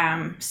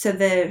 So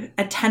the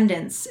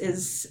attendance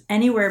is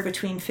anywhere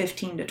between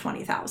 15 to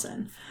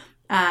 20,000.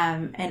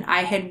 And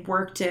I had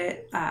worked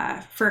it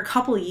for a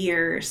couple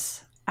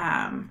years.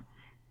 And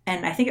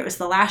I think it was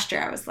the last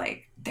year I was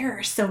like, there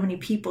are so many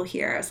people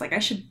here. I was like, I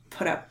should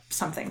put up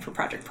something for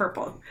Project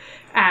Purple.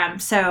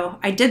 So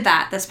I did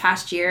that this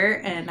past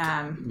year. And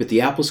but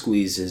the Apple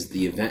Squeeze is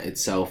the event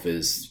itself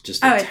is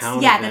just a town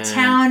event. The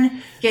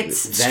town gets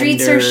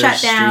streets are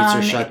shut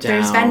down.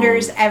 There's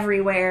vendors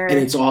everywhere. And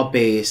it's all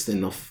based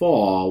in the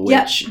fall,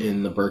 which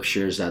in the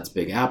Berkshires, that's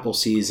Big Apple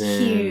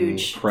season.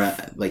 Huge.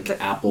 The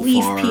apple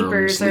leaf farms,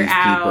 peepers leaf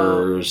are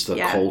peepers, out.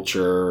 the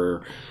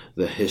culture,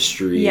 the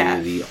history,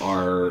 the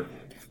art.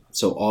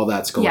 So all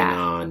that's going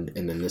on,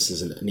 and then this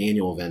is an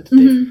annual event that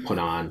they've put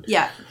on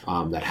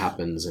that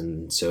happens,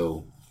 and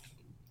so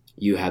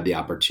you had the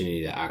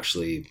opportunity to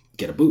actually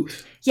get a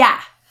booth. Yeah.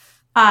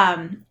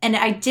 And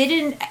I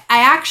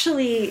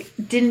actually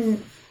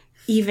didn't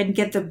even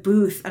get the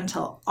booth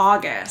until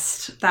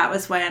August. That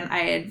was when I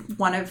had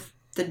one of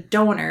the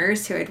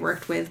donors who I'd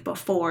worked with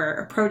before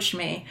approached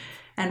me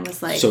and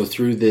was like... So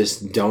through this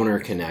donor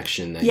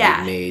connection that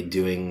you made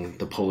doing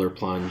the polar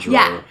plunge?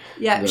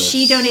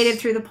 She donated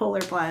through the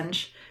polar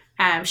plunge.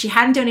 She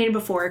hadn't donated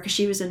before because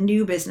she was a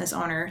new business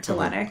owner to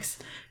Lenox.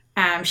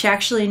 She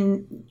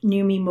actually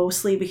knew me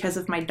mostly because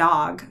of my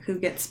dog, who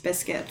gets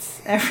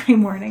biscuits every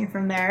morning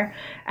from there.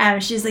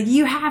 She's like,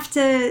 you have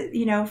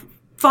to,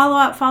 follow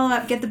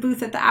up, get the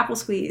booth at the Apple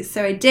Squeeze.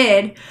 So I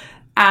did.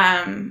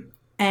 And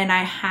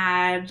I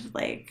had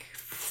like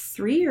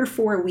 3 or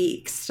 4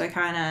 weeks to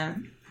kind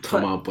of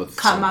come up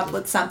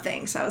with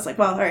something. So I was like,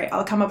 well, all right,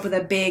 I'll come up with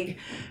a big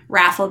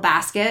raffle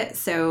basket.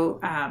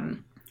 So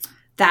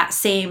that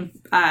same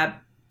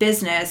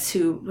business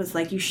who was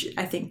like,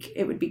 I think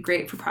it would be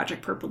great for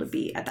Project Purple to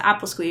be at the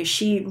Apple Squeeze,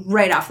 she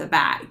right off the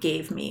bat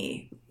gave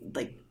me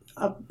like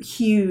a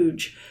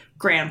huge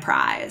grand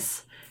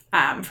prize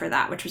for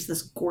that, which was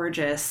this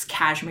gorgeous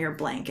cashmere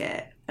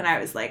blanket. And I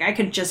was like, I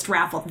could just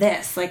raffle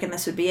this, and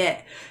this would be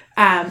it.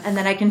 And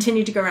then I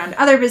continued to go around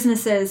to other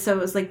businesses. So it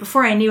was like,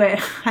 before I knew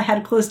it, I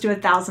had close to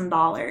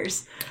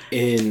 $1,000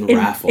 in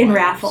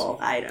raffle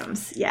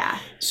items. Yeah.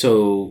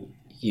 So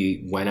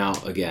you went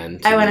out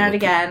again. I went out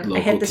again. I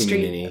hit the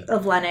street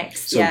of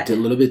Lenox. So a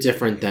little bit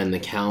different than the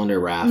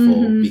calendar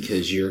raffle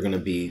because you're going to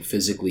be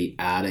physically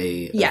at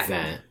a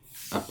event,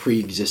 a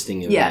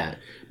pre-existing event,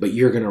 but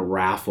you're going to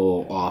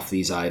raffle off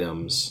these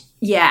items.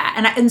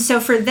 Yeah, and so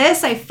for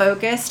this, I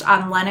focused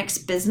on Lenox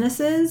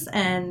businesses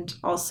and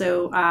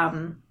also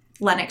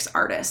Lenox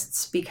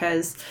artists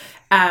because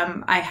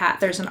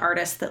there's an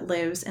artist that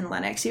lives in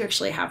Lenox. You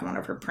actually have one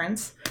of her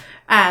prints.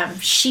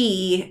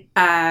 She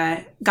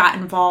got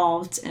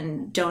involved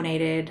and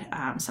donated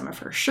some of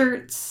her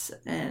shirts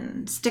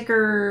and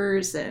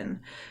stickers, and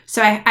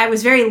so I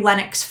was very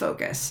Lenox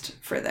focused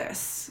for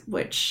this,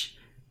 which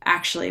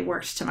actually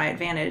worked to my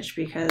advantage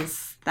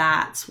because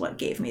that's what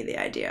gave me the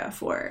idea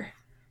for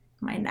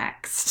my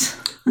next,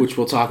 which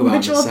we'll talk about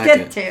which in a we'll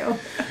second. Get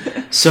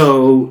to.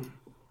 So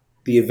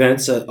the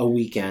event's a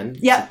weekend.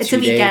 Yep, it's a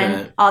weekend,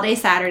 event, all day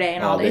Saturday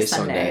and all day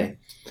Sunday.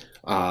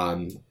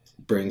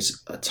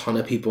 Brings a ton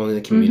of people into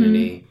the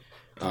community.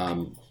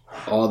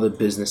 All the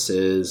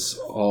businesses,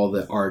 all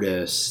the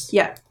artists.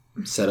 Yeah.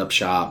 Set up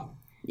shop.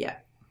 Yeah.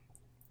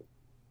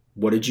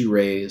 What did you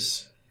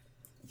raise?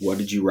 What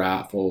did you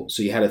raffle?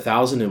 So you had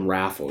 1,000 in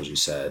raffles, you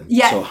said.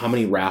 Yeah. So how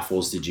many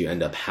raffles did you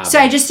end up having? So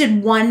I just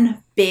did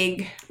one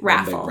big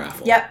raffle.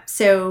 Yep.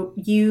 So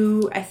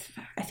I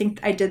think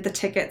I did the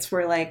tickets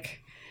were like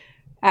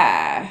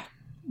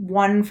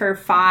 1 for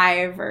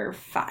 $5 or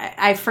 $5.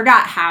 I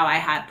forgot how I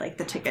had like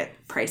the ticket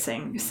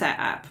pricing set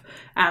up.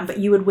 But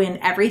you would win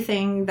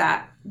everything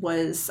that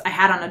I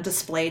had on a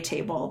display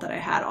table that I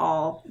had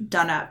all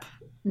done up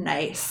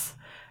nice.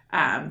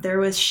 There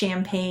was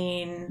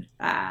champagne,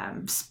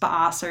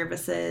 spa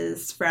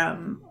services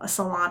from a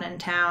salon in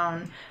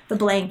town, the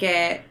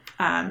blanket,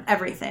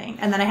 everything.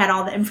 And then I had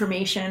all the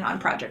information on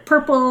Project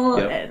Purple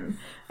and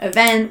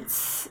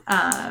events,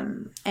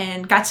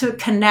 and got to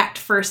connect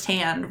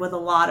firsthand with a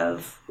lot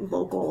of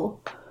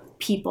local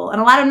people and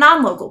a lot of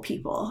non-local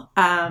people.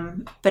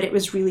 But it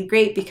was really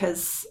great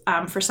because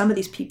for some of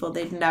these people,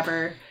 they'd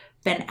never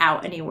been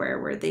out anywhere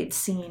where they'd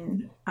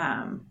seen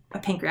a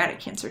pancreatic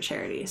cancer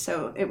charity.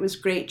 So it was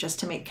great just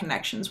to make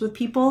connections with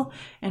people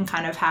and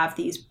kind of have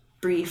these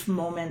brief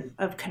moment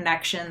of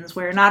connections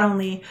where not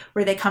only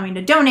were they coming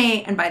to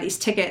donate and buy these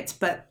tickets,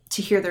 but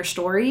to hear their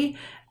story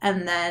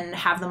and then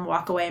have them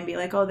walk away and be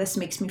like, oh, this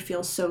makes me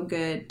feel so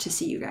good to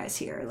see you guys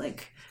here.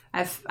 Like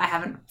I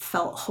haven't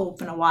felt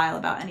hope in a while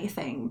about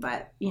anything,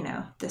 but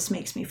this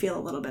makes me feel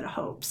a little bit of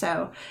hope.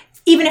 So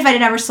even if I had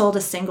never sold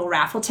a single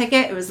raffle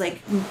ticket, it was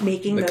like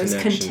making those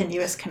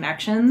continuous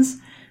connections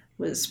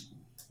was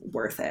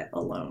worth it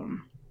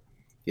alone.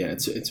 Yeah,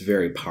 it's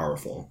very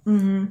powerful.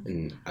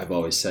 And I've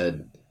always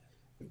said,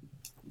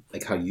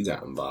 like how you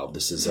got involved,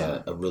 this is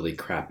a really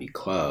crappy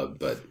club,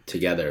 but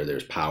together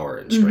there's power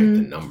and strength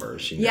in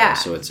numbers. Yeah.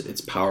 So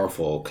it's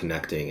powerful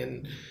connecting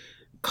and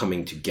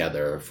coming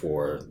together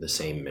for the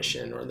same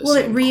mission or the same cause.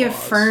 Well, it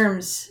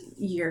reaffirms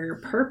your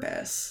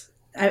purpose.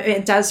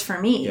 It does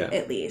for me,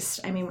 at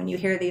least. I mean, when you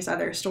hear these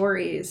other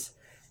stories,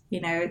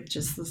 it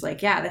just was like,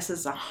 this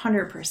is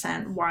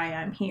 100% why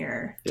I'm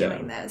here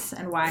doing this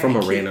and why from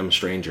a random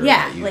stranger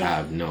that you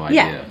have no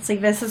idea. Yeah, it's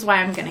like, this is why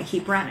I'm going to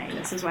keep running.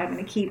 This is why I'm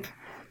going to keep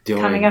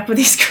coming up with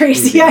these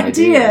crazy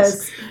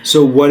ideas.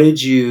 So what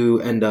did you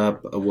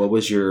what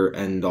was your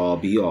end all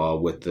be all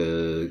with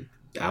the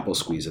Apple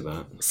Squeeze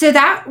event? So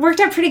that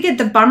worked out pretty good.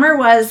 The bummer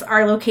was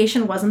our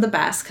location wasn't the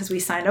best because we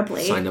signed up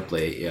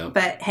late. Yeah.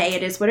 But hey,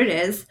 it is what it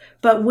is.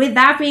 But with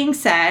that being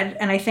said,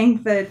 and I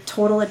think the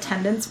total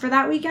attendance for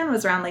that weekend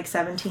was around like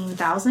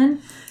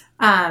 17,000.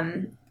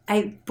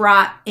 I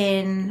brought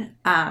in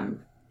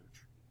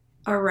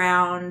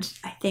around,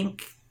 I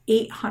think,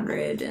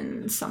 $800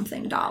 and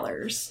something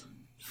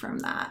from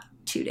that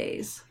 2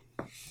 days.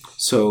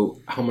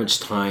 So how much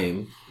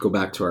time, go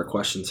back to our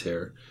questions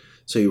here.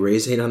 So you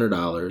raised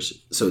 $800.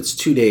 So it's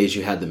 2 days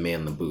you had to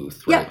man the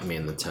booth, right? Yep.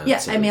 Man the tent.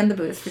 Yeah, I manned the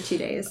booth for 2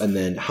 days. And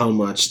then how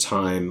much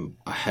time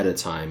ahead of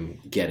time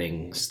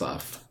getting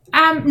stuff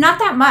Not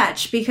that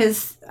much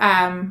because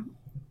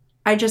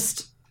I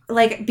just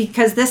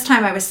because this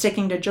time I was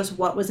sticking to just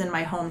what was in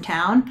my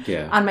hometown.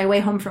 Yeah. On my way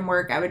home from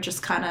work, I would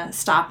just kind of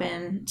stop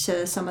in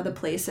to some of the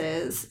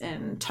places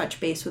and touch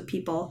base with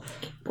people.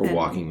 Or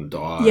walking the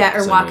dog. Yeah,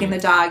 or walking the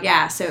dog.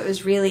 Yeah. So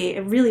it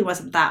really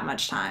wasn't that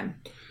much time.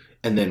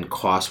 And then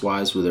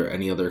cost-wise, were there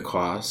any other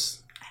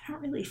costs? I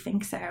don't really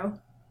think so.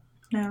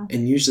 No.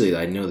 And usually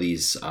I know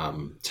these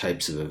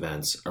types of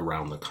events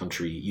around the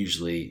country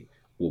usually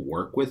will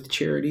work with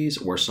charities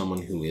or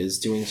someone who is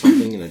doing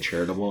something in a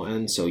charitable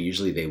end. So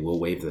usually they will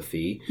waive the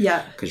fee.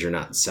 Yeah. Because you're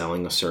not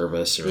selling a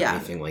service or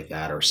anything like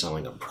that or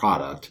selling a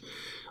product.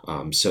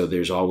 So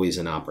there's always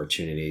an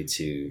opportunity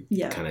to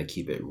kind of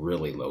keep it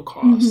really low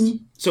cost.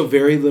 Mm-hmm. So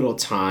very little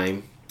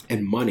time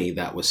and money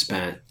that was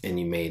spent and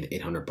you made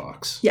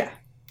 $800. Yeah.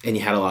 And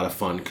you had a lot of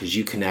fun because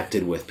you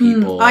connected with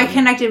people. I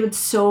connected with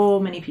so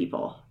many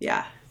people.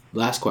 Yeah.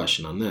 Last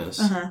question on this.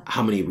 Uh-huh.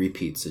 How many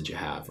repeats did you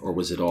have? Or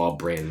was it all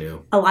brand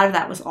new? A lot of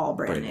that was all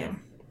brand new.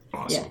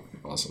 Awesome.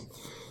 Yeah. Awesome.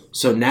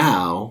 So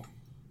now,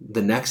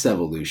 the next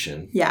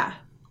evolution. Yeah.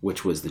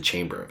 Which was the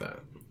chamber event.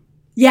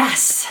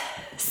 Yes.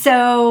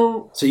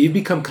 So you've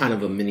become kind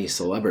of a mini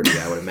celebrity,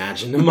 I would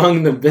imagine,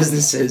 among the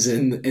businesses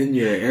in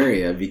your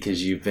area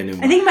because you've been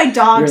in... I think my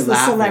dog's the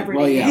celebrity.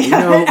 Well,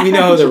 yeah, we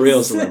know who the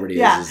real celebrity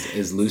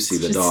is Lucy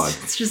the dog.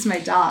 It's just my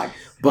dog.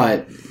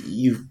 But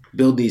you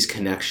build these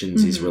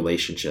connections, these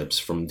relationships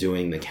from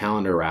doing the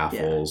calendar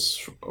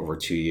raffles over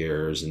 2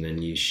 years, and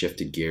then you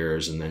shifted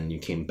gears, and then you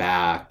came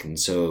back, and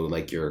so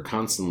you're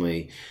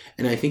constantly...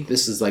 And I think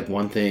this is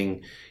one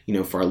thing,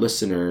 for our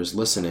listeners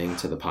listening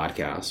to the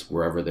podcast,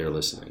 wherever they're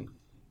listening,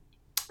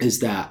 is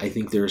that I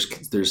think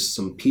there's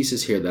some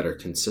pieces here that are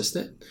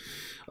consistent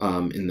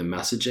in the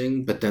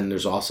messaging, but then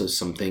there's also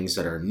some things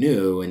that are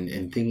new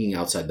and thinking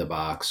outside the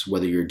box,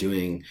 whether you're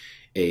doing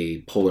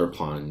a polar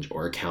plunge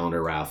or a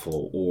calendar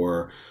raffle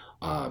or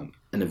an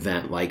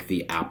event like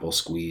the Apple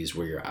Squeeze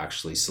where you're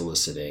actually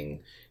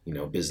soliciting,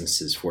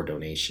 businesses for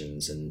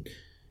donations, and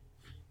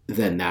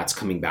then that's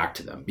coming back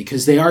to them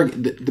because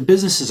the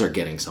businesses are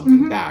getting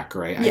something back,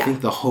 right? Yeah. I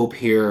think the hope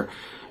here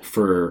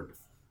for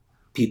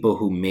people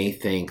who may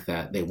think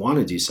that they want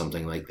to do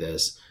something like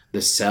this,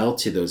 the sell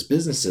to those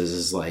businesses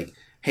is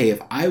hey,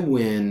 if I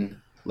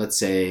win, let's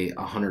say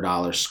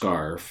 $100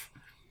 scarf,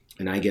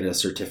 and I get a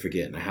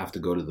certificate and I have to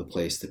go to the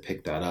place to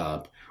pick that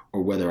up,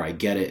 or whether I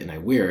get it and I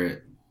wear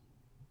it,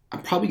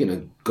 I'm probably going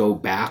to go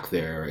back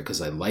there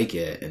because I like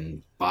it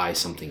and buy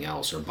something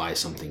else or buy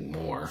something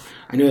more.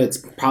 I know it's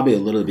probably a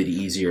little bit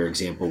easier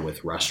example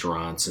with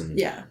restaurants and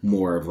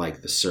more of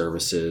the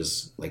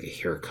services, like a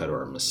haircut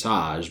or a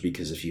massage,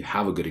 because if you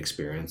have a good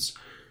experience,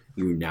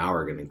 you now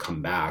are going to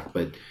come back.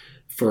 But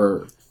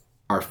for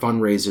our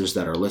fundraisers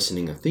that are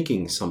listening and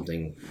thinking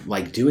something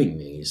like doing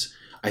these,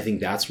 I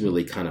think that's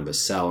really kind of a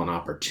sell and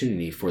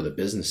opportunity for the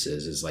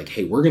businesses is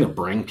hey, we're going to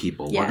bring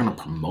people. We're going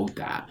to promote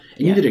that.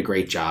 And you did a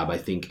great job, I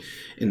think,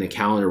 in the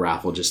calendar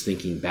raffle, just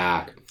thinking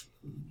back.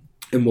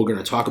 And we're going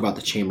to talk about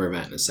the chamber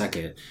event in a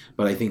second.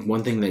 But I think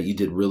one thing that you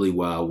did really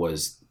well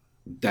was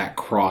that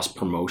cross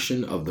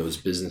promotion of those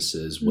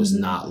businesses was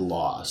not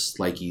lost.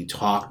 You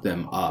talked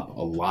them up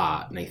a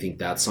lot. And I think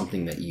that's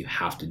something that you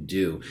have to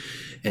do.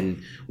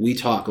 And we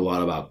talk a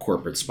lot about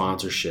corporate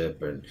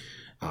sponsorship and,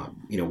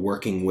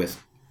 working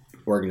with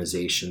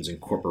organizations and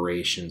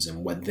corporations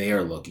and what they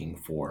are looking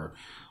for.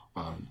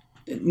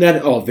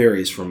 That all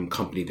varies from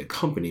company to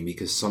company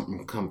because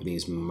some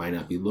companies might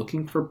not be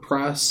looking for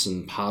press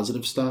and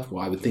positive stuff.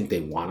 Well, I would think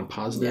they want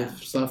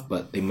positive stuff,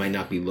 but they might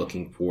not be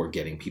looking for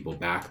getting people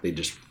back. They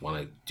just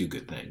want to do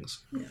good things.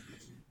 Yeah.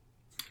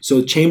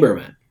 So chamber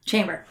event.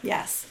 Chamber,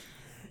 yes.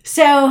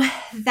 So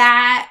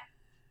that...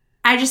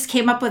 I just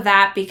came up with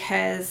that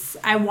because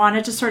I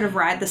wanted to sort of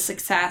ride the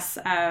success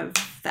of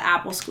the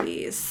Apple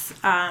Squeeze.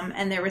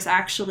 And there was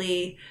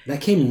actually...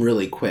 That came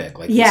really quick.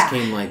 This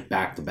came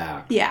back to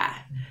back. Yeah.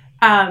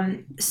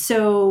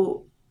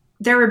 So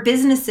there were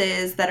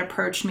businesses that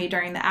approached me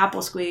during the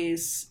Apple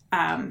Squeeze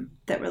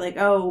that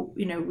were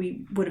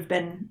we would have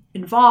been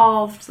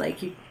involved.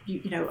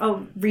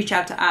 Reach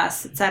out to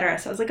us, etc.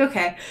 So I was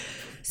okay.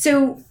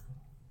 So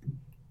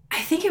I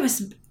think it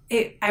was...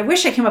 I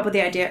wish I came up with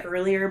the idea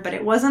earlier, but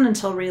it wasn't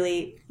until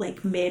really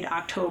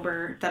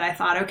mid-October that I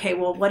thought, okay,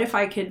 well, what if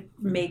I could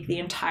make the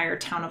entire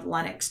town of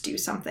Lenox do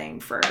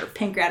something for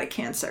Pancreatic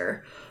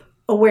Cancer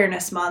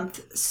Awareness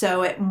Month?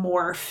 So it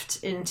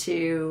morphed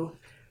into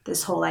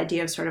this whole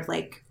idea of sort of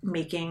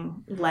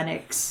making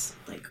Lenox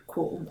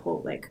quote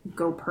unquote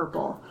go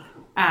purple.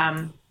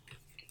 And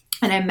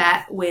I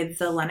met with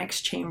the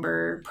Lenox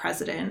Chamber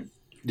president.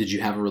 Did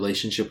you have a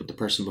relationship with the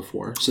person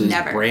before? So this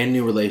Never. Is a brand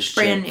new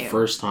relationship. Brand new.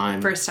 First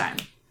time.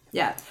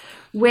 Yeah.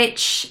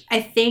 Which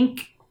I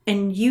think,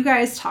 and you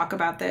guys talk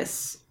about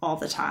this all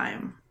the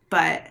time,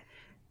 but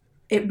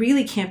it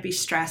really can't be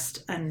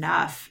stressed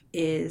enough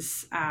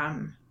is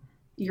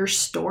your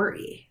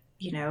story,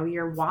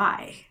 your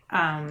why.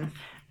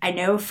 I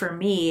know for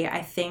me,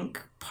 I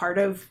think part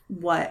of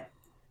what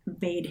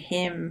made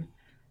him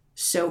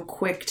so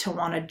quick to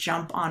want to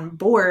jump on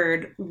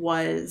board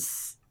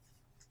was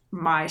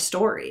my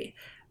story.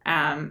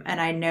 And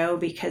I know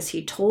because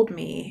he told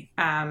me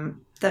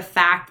the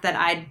fact that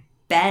I'd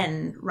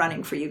been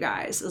running for you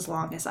guys as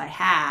long as I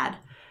had,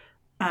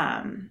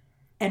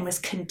 and was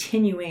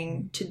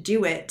continuing to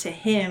do it, to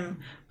him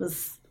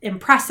was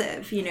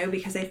impressive, you know,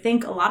 because I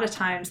think a lot of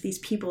times these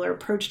people are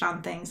approached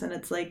on things and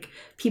it's like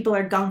people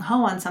are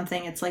gung-ho on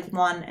something. It's like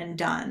one and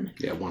done.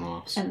 Yeah,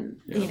 one-offs.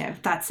 And, you know,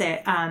 that's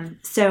it.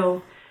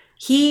 So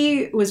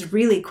he was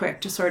really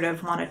quick to sort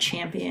of want to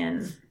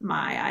champion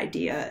my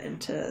idea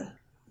into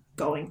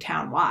going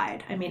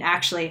town-wide. I mean,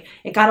 actually,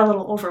 it got a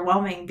little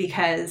overwhelming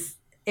because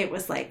it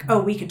was like,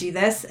 oh, we could do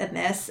this and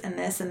this and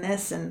this and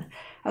this. And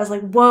I was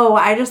like, whoa,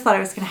 I just thought I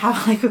was going to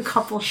have like a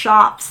couple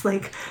shops,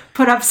 like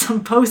put up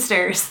some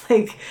posters.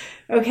 Like,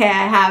 okay,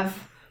 I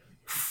have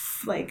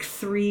like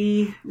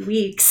 3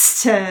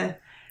 weeks to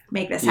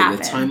make this happen.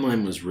 The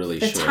timeline was really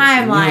short. The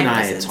timeline and I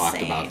was had insane.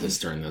 talked about this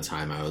during the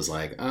time. I was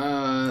like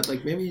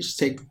maybe you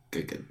just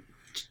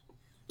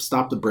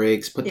stop the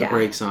brakes, put the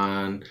brakes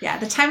on. Yeah,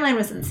 the timeline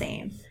was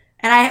insane.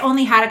 And I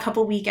only had a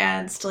couple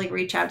weekends to like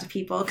reach out to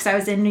people because I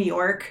was in New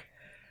York.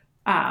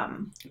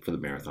 For the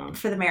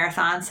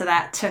marathon. So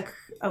that took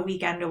a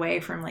weekend away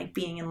from like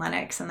being in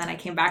Lenox. And then I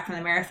came back from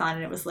the marathon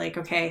and it was like,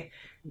 okay,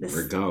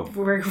 we're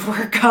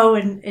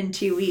going in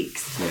 2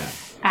 weeks.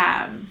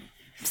 Yeah.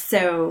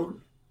 So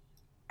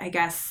I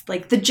guess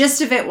like the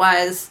gist of it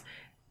was,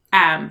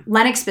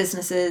 Lenox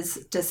businesses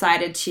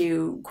decided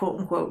to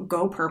quote unquote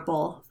go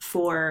purple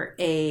for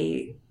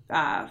a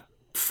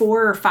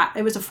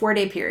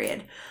 4-day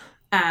period.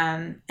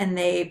 And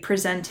they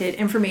presented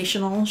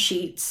informational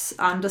sheets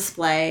on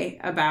display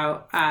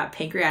about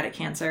pancreatic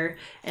cancer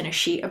and a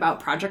sheet about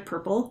Project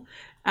Purple.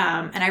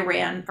 And I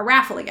ran a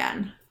raffle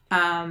again.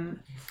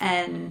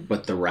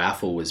 But the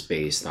raffle was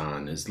based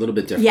on is a little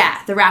bit different.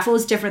 Yeah, the raffle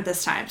was different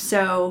this time.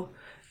 So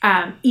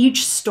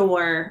each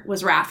store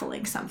was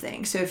raffling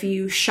something. So if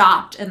you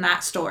shopped in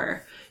that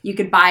store, you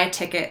could buy a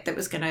ticket that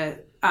was going to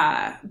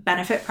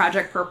benefit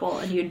Project Purple,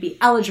 and you'd be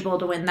eligible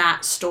to win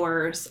that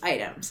store's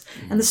items.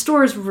 And the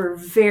stores were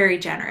very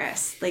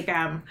generous. Like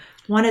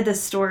one of the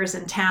stores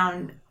in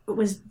town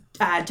was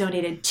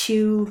donated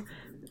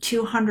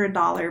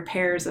 $200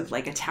 pairs of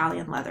like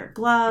Italian leather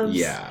gloves.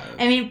 Yeah,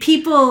 I mean,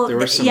 people. There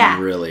were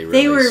some really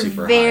they were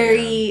super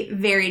very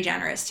very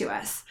generous to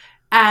us.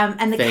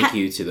 And thank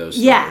you to those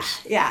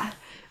stores. Yeah.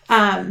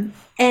 And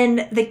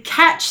the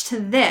catch to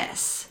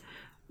this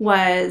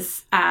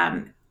was.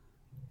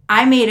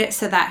 I made it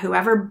so that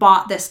whoever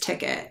bought this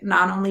ticket,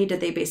 not only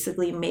did they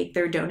basically make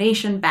their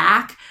donation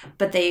back,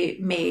 but they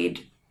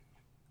made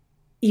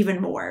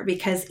even more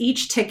because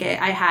each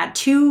ticket, I had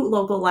 2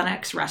 local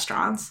Lenox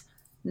restaurants,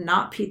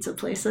 not pizza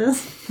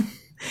places,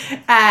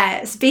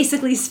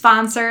 basically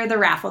sponsor the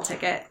raffle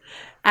ticket.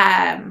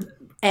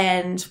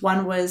 And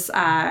one was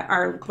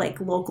our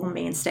like local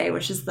mainstay,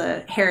 which is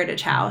the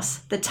Heritage House.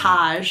 The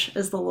Taj,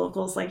 as the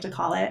locals like to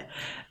call it.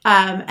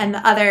 And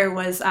the other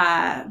was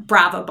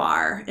Brava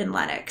Bar in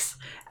Lenox.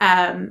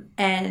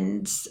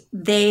 And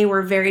they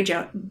were very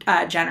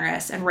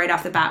generous. And right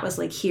off the bat was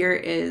like, here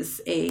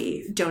is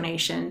a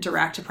donation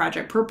direct to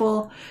Project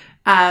Purple.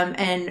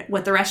 And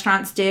what the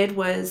restaurants did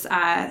was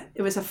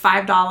it was a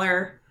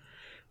 $5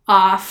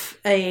 off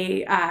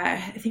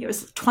I think it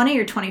was $20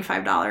 or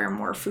 $25 or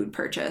more food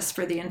purchase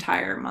for the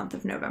entire month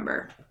of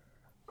November.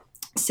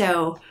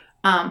 So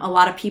a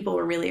lot of people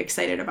were really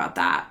excited about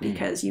that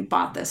because you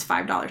bought this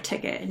 $5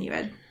 ticket and you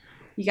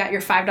got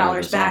your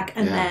 $5 back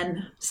and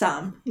then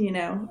some, you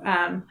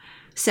know.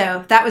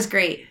 So that was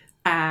great.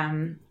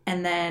 And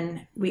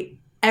then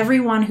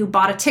everyone who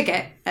bought a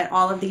ticket at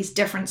all of these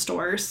different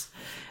stores,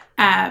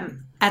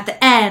 at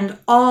the end,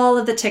 all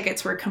of the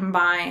tickets were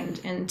combined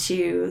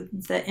into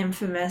the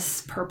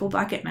infamous purple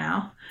bucket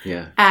now.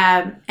 Yeah.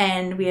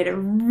 And we had a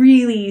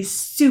really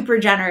super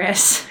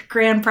generous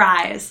grand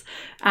prize.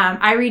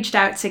 I reached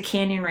out to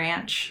Canyon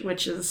Ranch,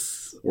 which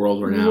is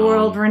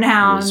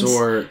world-renowned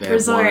resort. They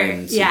have one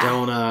in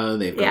Sedona.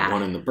 They've got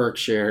one in the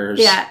Berkshires.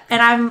 Yeah,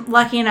 and I'm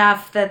lucky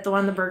enough that the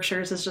one in the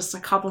Berkshires is just a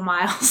couple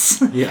miles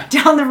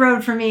down the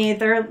road from me.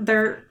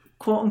 They're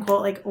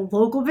quote-unquote like a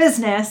local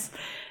business.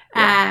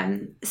 Yeah.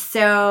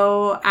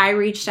 So I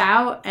reached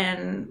out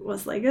and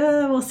was like,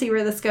 we'll see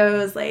where this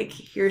goes. Like,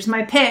 here's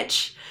my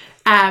pitch.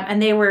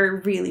 And they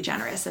were really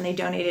generous and they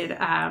donated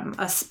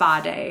a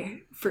spa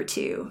day for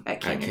 2 at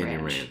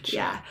Canyon Ranch.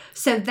 Yeah.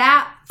 So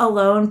that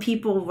alone,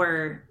 people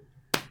were,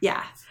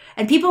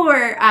 and people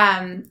were,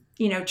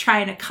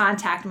 trying to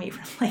contact me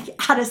from like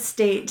out of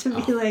state to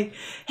be like,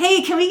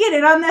 hey, can we get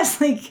in on this?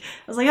 Like, I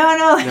was like, oh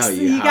no,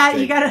 you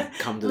gotta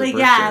come to like, the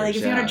Berkshires. Like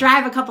if you want to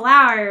drive a couple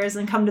hours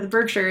and come to the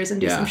Berkshires and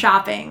do some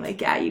shopping,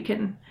 like, you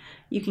can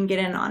get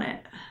in on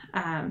it.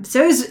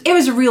 So it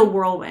was a real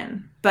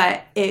whirlwind,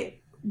 but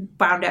it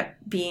wound up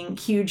being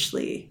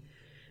hugely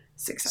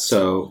successful.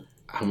 So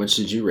how much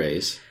did you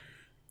raise?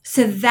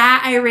 So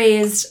that I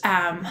raised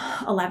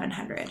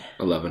 $1,100.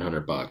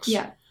 $1,100.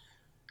 Yeah.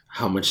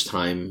 How much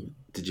time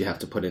did you have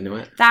to put into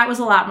it? That was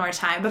a lot more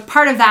time. But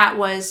part of that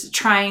was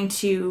trying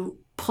to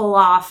pull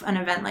off an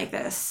event like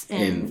this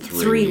in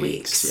 3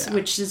 weeks, yeah.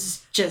 which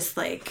is just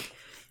like,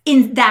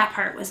 in that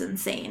part was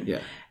insane.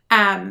 Yeah.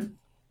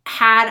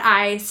 Had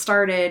I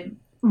started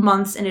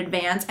months in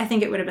advance, I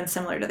think it would have been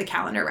similar to the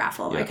calendar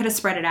raffle. Yeah. I could have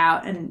spread it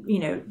out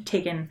and,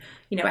 taken,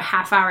 a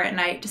half hour at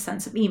night to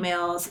send some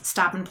emails,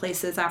 stop in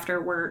places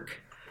after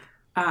work.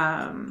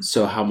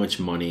 So how much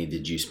money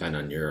did you spend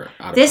on your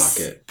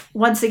out-of-pocket?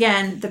 Once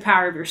again, the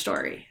power of your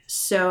story.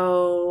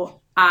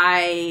 So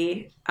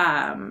I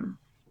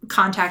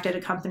contacted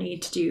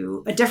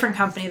a different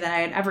company than I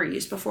had ever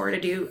used before to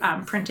do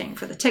printing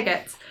for the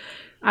tickets.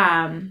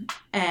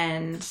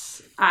 And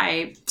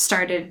I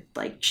started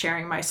like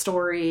sharing my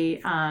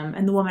story.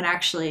 And the woman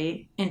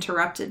actually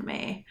interrupted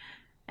me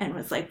and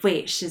was like,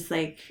 wait, she's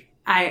like,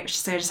 I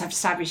just have to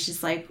stop you.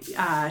 She's like,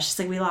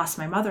 we lost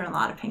my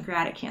mother-in-law to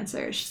pancreatic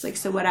cancer. She's like,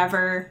 so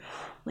whatever,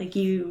 like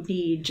you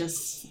need,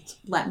 just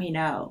let me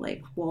know.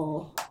 Like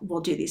we'll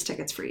do these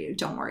tickets for you.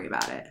 Don't worry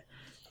about it.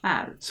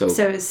 So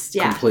it's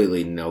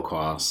completely no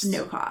cost.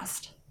 No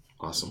cost.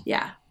 Awesome.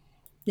 Yeah.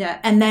 Yeah.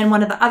 And then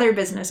one of the other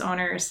business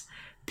owners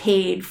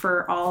paid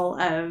for all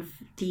of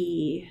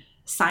the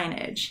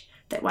signage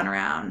that went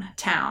around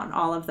town,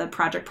 all of the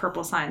Project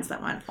Purple signs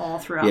that went all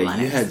throughout Lenox.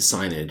 You had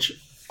signage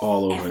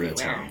all over everywhere.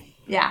 the town.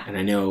 Yeah. And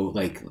I know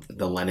like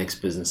the Lenox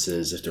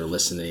businesses, if they're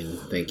listening,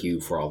 thank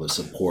you for all the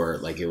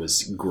support. Like it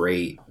was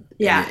great.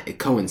 Yeah. And it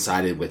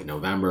coincided with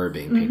November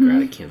being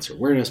Pancreatic Cancer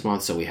Awareness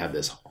Month. So we had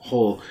this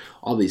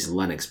all these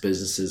Lenox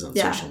businesses on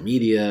social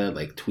media,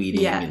 like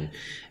tweeting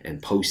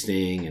and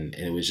posting. And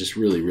it was just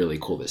really, really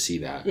cool to see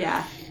that.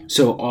 Yeah.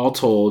 So all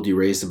told, you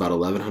raised about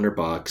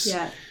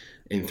 $1,100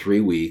 in 3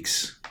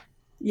 weeks.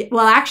 Yeah.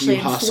 Well,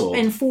 actually,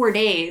 in 4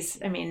 days.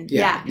 I mean,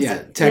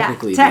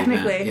 technically.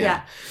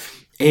 Yeah.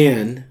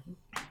 And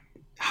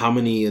how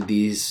many of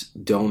these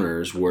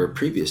donors were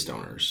previous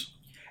donors?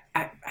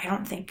 I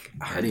don't think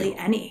hardly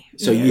any.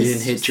 So you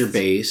didn't hit your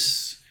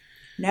base?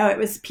 No, it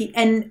was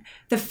and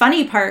the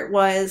funny part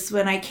was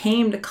when I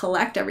came to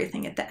collect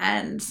everything at the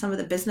end, some of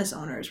the business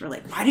owners were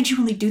like, "Why did you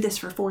only do this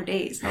for 4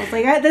 days?" I was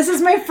like, "This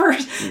is my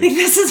first. Like,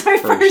 this is my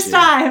first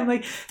time."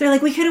 Like they're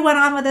like, "We could have went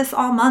on with this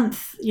all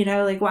month,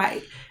 like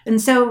why?"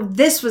 And so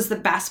this was the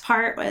best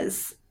part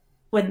was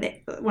when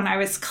I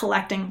was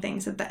collecting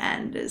things at the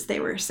end, is they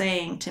were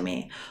saying to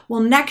me, "Well,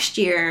 next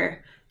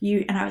year."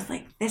 And I was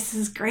like, this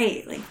is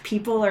great. Like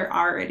people are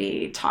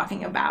already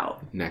talking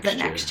about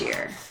next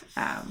year,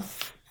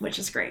 which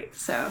is great.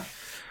 So,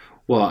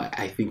 well,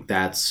 I think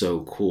that's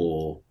so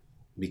cool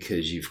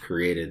because you've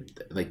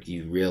created, like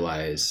you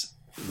realize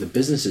the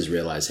businesses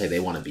realize, hey, they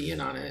want to be in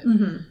on it.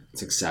 Mm-hmm.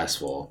 It's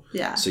successful.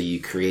 Yeah. So you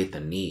create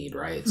the need,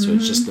 right? So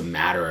it's just a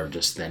matter of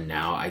just then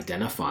now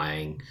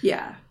identifying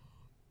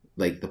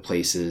like the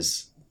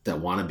places that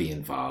want to be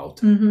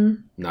involved. Mm-hmm.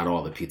 Not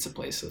all the pizza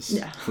places.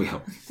 Yeah. We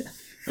hope.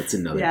 That's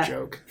another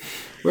joke.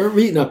 We're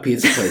eating up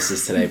pizza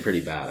places today pretty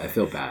bad. I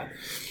feel bad.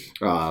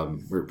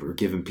 We're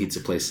giving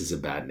pizza places a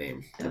bad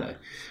name today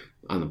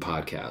on the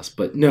podcast.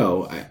 But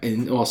no,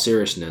 in all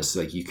seriousness,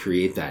 like you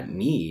create that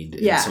need.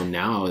 Yeah. And so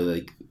now,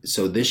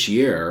 so this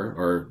year,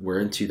 or we're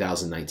in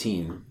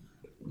 2019,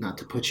 not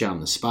to put you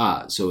on the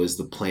spot. So is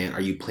the plan,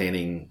 are you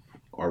planning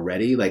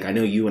already? Like I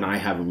know you and I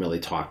haven't really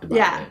talked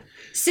about it.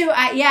 So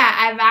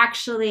I'm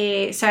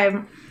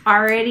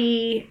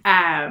already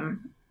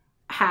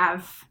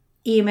have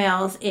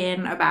emails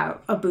in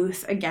about a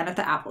booth again at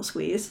the Apple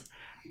Squeeze.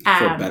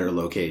 For a better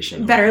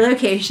location.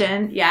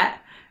 Yeah.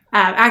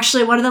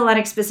 Actually, one of the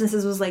Lenox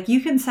businesses was like,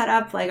 you can set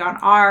up like on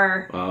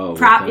our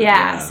prop.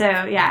 So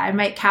I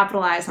might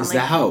capitalize on. Is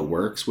that how it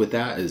works with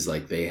that? Is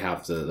like they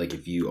have to, like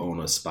if you own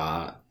a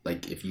spot,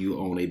 like if you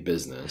own a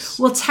business.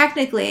 Well,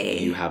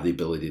 technically. You have the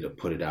ability to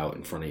put it out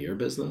in front of your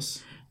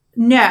business?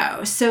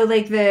 No. So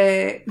like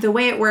the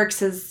way it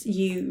works is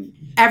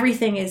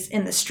everything is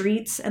in the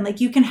streets and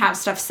like you can have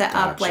stuff set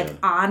up like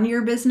on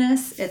your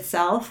business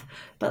itself.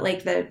 But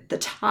like the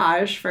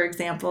Taj, for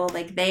example,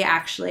 like they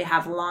actually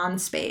have lawn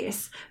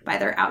space by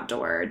their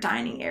outdoor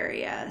dining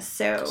area.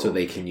 So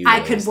they can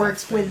utilize I could work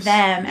with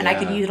them and I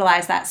could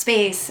utilize that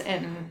space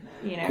and,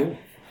 Cool.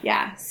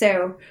 Yeah.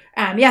 So,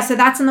 so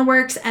that's in the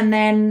works. And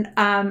then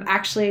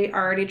actually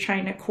already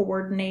trying to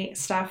coordinate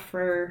stuff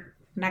for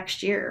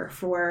next year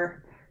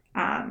for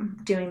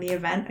doing the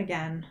event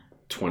again.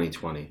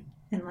 2020.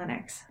 In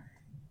Lenox.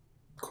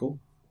 Cool.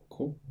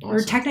 Awesome. Or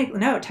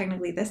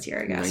technically this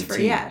year, I guess.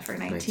 19. For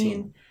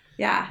 19.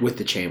 Yeah. With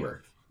the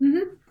chamber.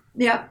 Mm-hmm.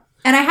 Yep.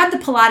 And I had the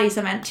Pilates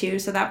event too,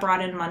 so that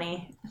brought in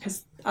money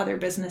because other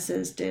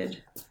businesses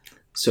did.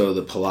 So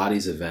the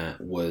Pilates event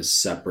was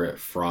separate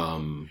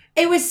from...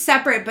 It was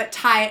separate, but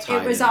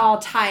it was all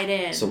tied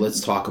in. So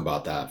let's talk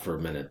about that for a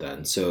minute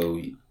then.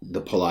 So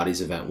the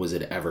Pilates event, was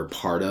it ever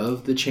part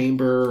of the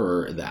chamber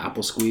or the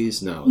Apple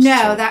Squeeze? No.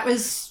 That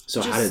was...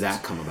 So how did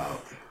that come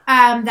about?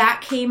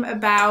 That came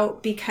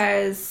about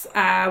because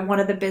one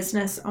of the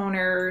business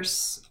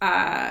owners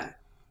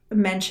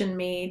mentioned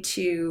me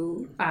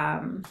to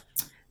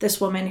this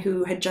woman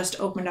who had just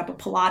opened up a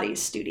Pilates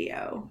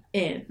studio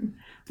in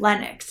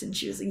Lennox. And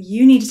she was like,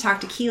 you need to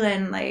talk to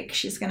Keelan. Like,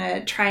 she's going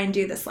to try and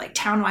do this like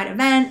town-wide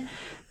event.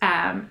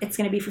 It's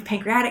going to be for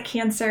pancreatic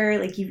cancer.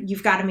 Like,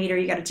 you've got to meet her.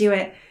 You got to do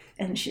it.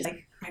 And she's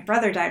like, my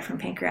brother died from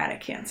pancreatic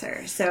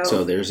cancer.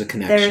 So there's a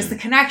connection. There's the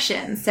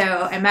connection.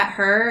 So I met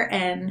her,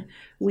 and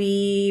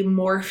we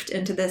morphed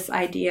into this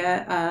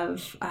idea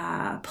of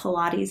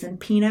Pilates and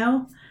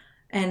Pinot.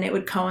 And it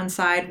would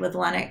coincide with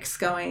Lennox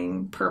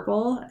going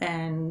purple.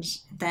 And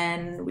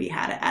then we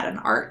had it at an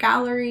art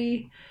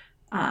gallery.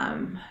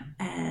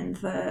 And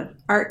the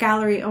art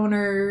gallery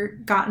owner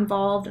got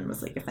involved and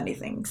was like, if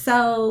anything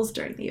sells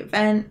during the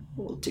event,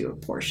 we'll do a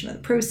portion of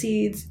the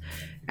proceeds.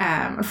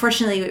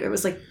 Unfortunately, it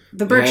was like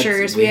the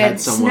Berkshires. We had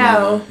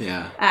snow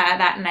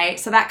that night.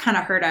 So that kind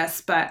of hurt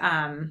us. But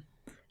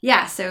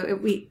so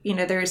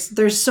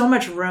there's so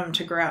much room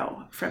to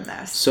grow from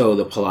this. So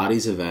the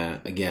Pilates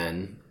event,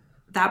 again,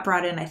 that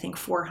brought in, I think,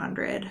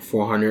 400.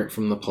 400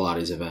 from the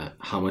Pilates event.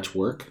 How much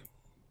work?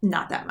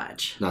 Not that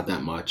much. Not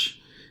that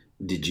much.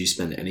 Did you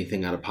spend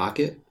anything out of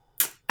pocket?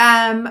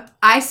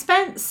 I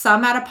spent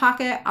some out of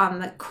pocket on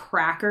the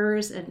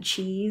crackers and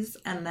cheese,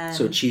 and then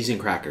so cheese and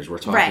crackers. We're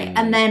talking right,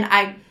 and then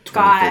I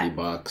got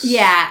 $30.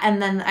 Yeah,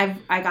 and then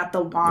I got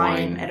the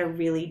wine at a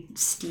really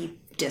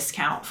steep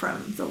discount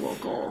from the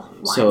local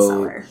wine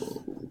seller.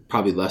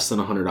 Probably less than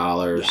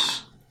 $100. Yeah.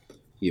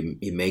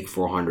 You make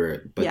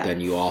 400, but then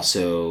you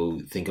also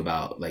think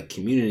about like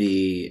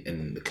community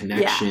and the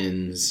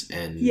connections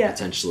and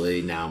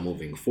potentially now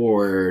moving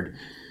forward,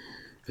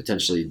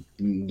 potentially,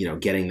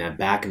 getting that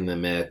back in the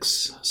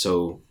mix.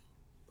 So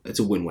it's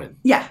a win-win.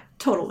 Yeah,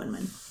 total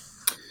win-win.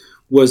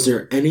 Was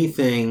there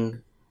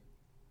anything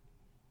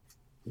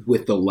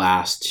with the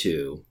last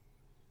two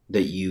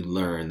that you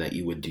learned that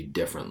you would do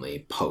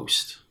differently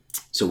post?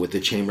 So with the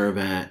chamber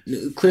event,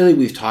 clearly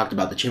we've talked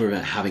about the chamber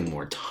event having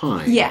more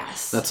time.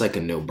 Yes. That's like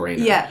a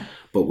no-brainer. Yeah.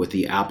 But with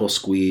the Apple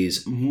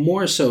Squeeze,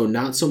 more so,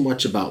 not so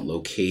much about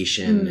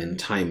location and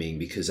timing,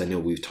 because I know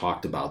we've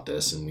talked about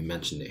this and we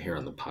mentioned it here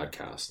on the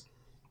podcast.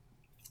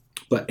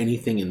 But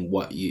anything in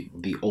what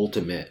the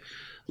ultimate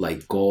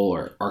like goal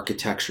or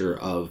architecture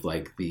of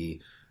like the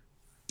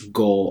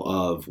goal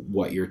of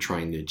what you're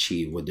trying to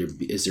achieve,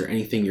 is there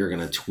anything you're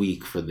going to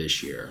tweak for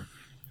this year?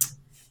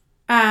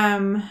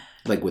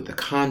 Like with the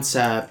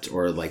concept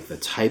or like the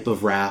type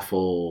of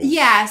raffle?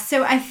 Yeah,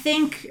 so I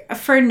think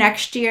for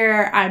next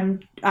year,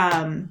 I'm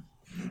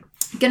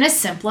going to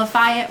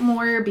simplify it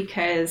more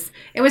because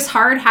it was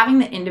hard having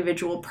the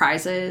individual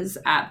prizes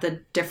at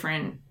the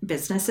different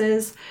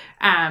businesses.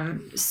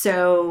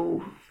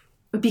 So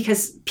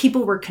because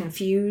people were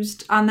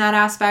confused on that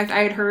aspect, I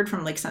had heard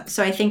from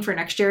so I think for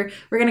next year,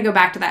 we're going to go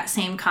back to that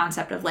same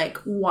concept of like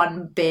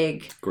one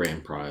big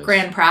grand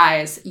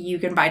prize. You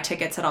can buy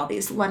tickets at all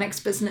these Lennox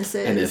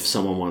businesses. And if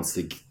someone wants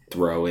to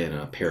throw in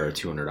a pair of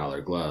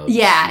 $200 gloves,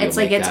 it's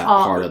like it's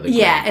all part of the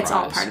grand prize.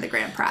 All part of the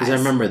grand prize. Because I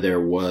remember there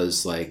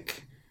was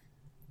like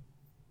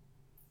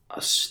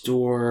a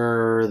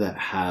store that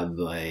had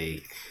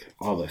like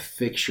all the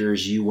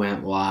fixtures. You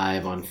went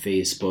live on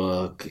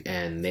Facebook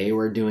and they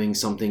were doing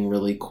something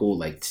really cool,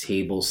 like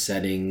table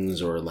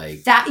settings or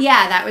like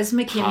that was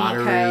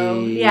McKinney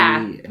Co.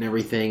 And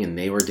everything, and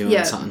they were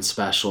doing something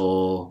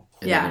special,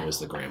 and then it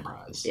was the grand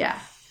prize.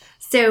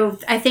 So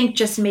I think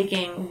just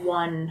making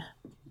one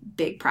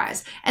big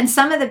prize, and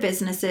some of the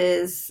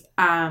businesses,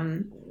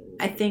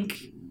 I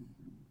think,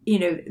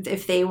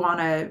 if they want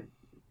to,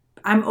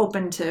 I'm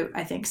open to,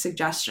 I think,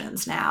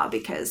 suggestions now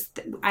because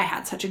I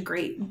had such a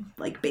great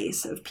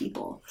base of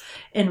people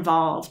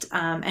involved.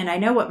 And I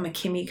know what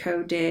McKinney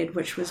Co. did,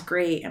 which was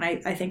great. And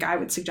I think I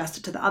would suggest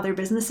it to the other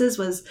businesses,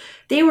 was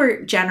they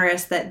were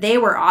generous that they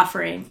were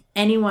offering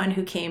anyone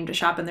who came to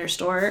shop in their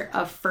store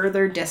a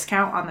further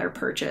discount on their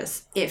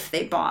purchase if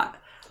they bought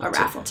a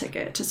raffle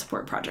ticket to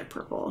support Project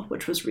Purple,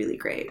 which was really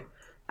great.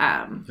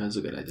 That's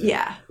a good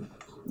idea.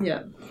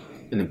 Yeah.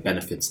 And it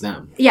benefits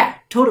them. Yeah,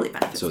 totally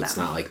benefits them. So it's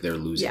not like they're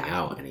losing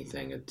out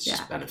anything. It's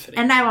just benefiting.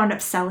 And I wound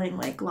up selling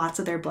lots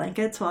of their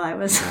blankets while I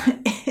was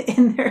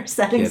in there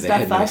setting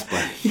stuff up. Nice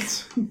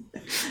blankets.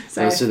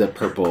 Those are the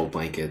purple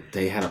blanket.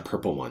 They had a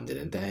purple one,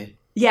 didn't they?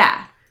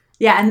 Yeah.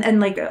 Yeah,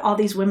 and all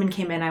these women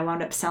came in. I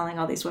wound up selling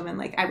all these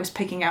women. I was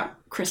picking out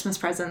Christmas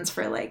presents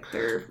for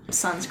their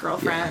son's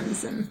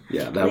girlfriends. And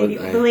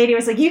the lady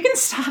was like, you can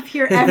stop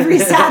here every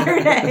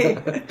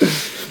Saturday.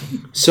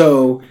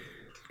 So,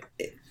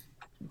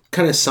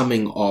 kind of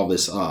summing all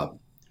this up,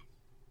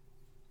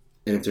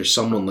 and if there's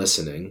someone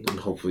listening,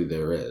 and hopefully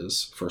there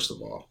is, first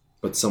of all,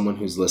 but someone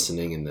who's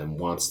listening and then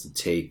wants to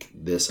take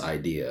this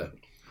idea,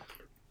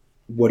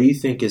 what do you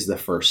think is the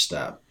first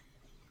step?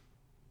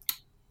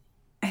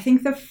 I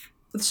think the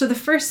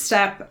first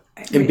step...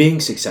 in being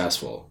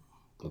successful,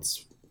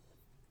 let's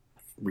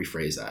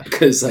rephrase that,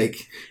 because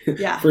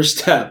first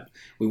step,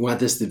 we want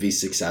this to be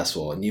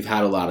successful, and you've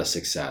had a lot of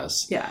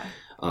success. Yeah.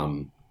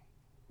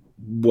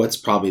 What's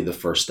probably the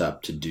first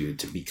step to do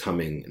to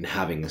becoming and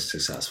having a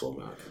successful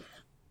market?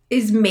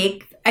 Is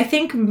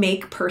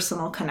make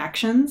personal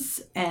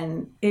connections,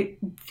 and it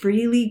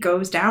really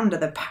goes down to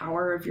the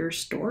power of your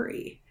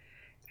story.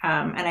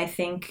 And I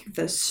think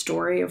the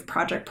story of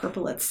Project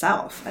Purple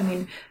itself, I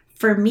mean,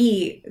 for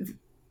me,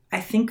 I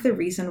think the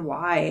reason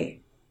why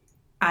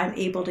I'm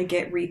able to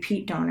get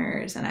repeat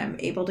donors and I'm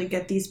able to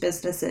get these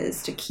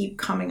businesses to keep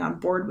coming on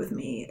board with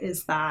me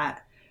is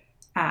that,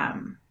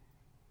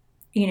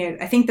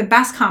 I think the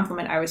best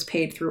compliment I was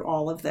paid through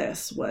all of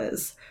this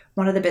was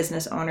one of the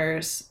business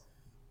owners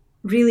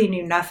really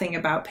knew nothing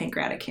about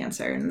pancreatic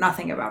cancer,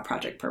 nothing about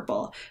Project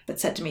Purple, but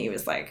said to me, he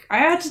was like, I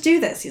had to do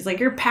this. He's like,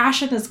 your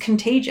passion is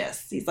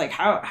contagious. He's like,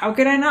 how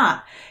could I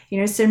not?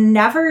 So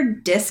never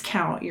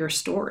discount your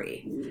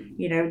story.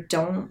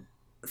 Don't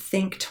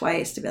think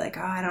twice to be like,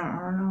 oh, I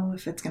don't know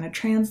if it's going to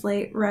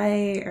translate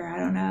right, or I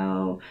don't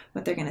know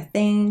what they're going to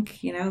think,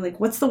 like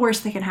what's the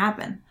worst that can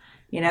happen?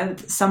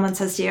 Someone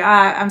says to you,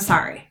 I'm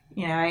sorry.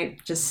 I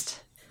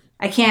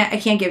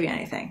can't give you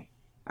anything.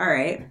 All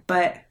right.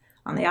 But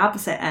on the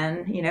opposite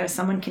end,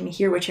 someone can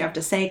hear what you have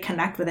to say,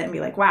 connect with it and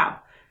be like, wow,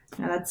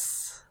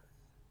 that's...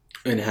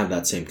 And have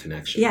that same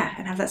connection. Yeah,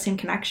 and have that same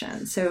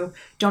connection. So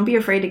don't be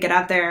afraid to get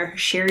out there,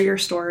 share your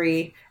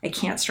story. I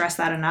can't stress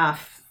that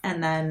enough.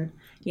 And then,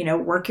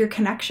 work your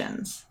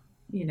connections,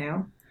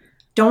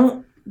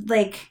 Don't,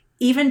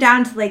 even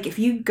down to, if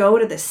you go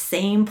to the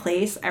same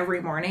place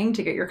every morning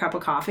to get your cup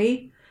of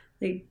coffee,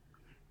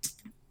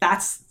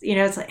 that's,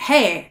 it's like,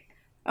 hey,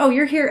 oh,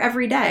 you're here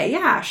every day.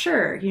 Yeah,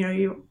 sure.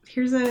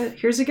 Here's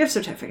a gift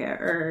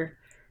certificate, or,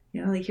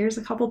 here's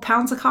a couple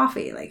pounds of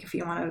coffee. If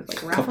you want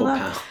to raffle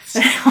up.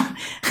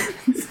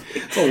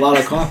 It's a lot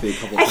of coffee. A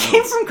couple pounds. I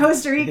came from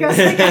Costa Rica.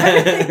 So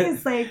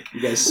everything is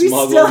you guys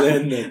smuggled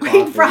in the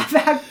coffee. We brought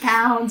back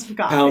pounds of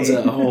coffee.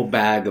 A whole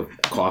bag of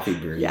coffee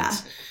beans. Yeah.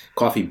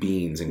 Coffee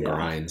beans and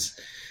grinds.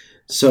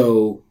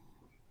 So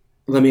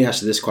let me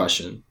ask you this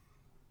question.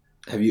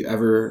 Have you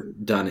ever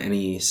done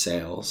any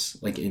sales,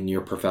 in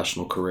your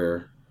professional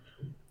career?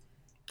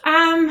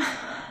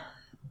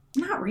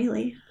 Not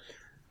really.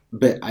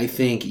 But I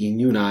think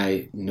you and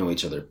I know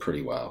each other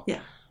pretty well.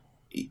 Yeah.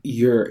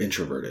 You're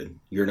introverted.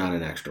 You're not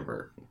an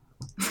extrovert.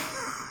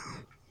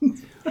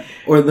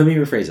 Or let me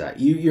rephrase that.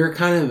 You're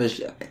kind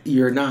of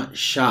you're not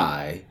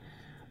shy,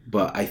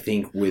 but I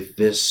think with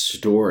this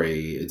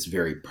story, it's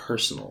very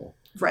personal.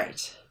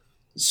 Right.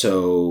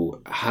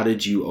 So how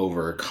did you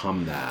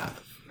overcome that?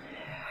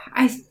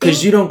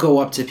 Because you don't go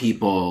up to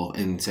people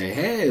and say,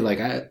 hey,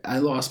 I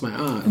lost my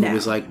aunt who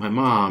was like my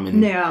mom.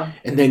 And,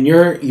 and then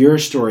your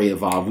story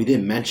evolved. We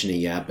didn't mention it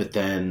yet, but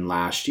then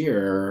last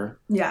year,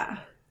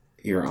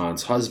 your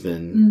aunt's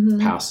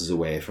husband passes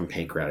away from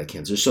pancreatic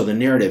cancer. So the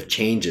narrative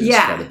changes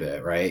quite a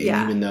bit, right?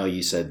 And even though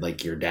you said,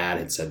 your dad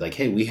had said,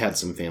 hey, we had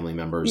some family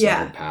members that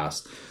had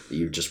passed, that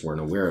you just weren't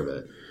aware of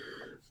it.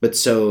 But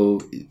so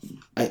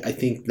I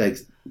think,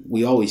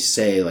 we always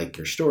say,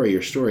 your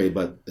story,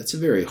 but that's a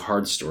very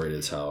hard story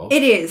to tell.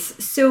 It is.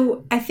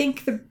 So I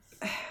think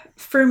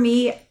for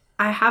me,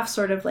 I have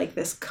sort of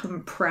this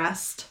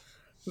compressed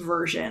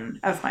version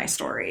of my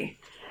story,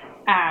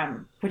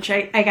 which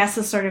I guess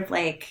is sort of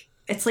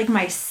it's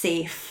my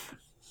safe,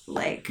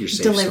 your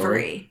safe delivery.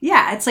 Story?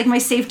 Yeah, it's my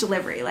safe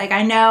delivery.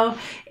 I know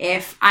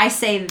if I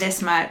say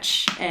this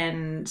much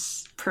and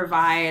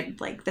provide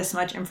this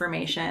much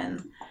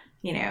information,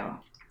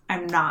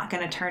 I'm not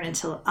going to turn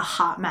into a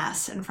hot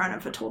mess in front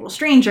of a total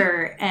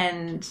stranger.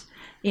 And,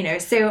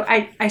 so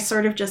I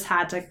sort of just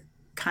had to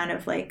kind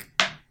of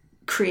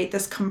create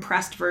this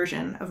compressed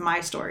version of my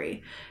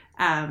story.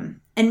 And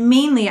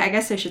mainly, I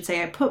guess I should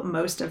say, I put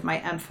most of my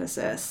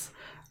emphasis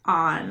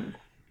on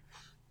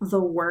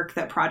the work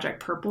that Project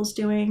Purple's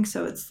doing.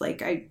 So it's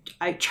I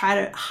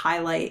try to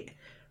highlight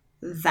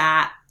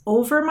that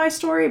over my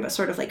story, but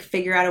sort of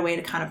figure out a way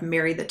to kind of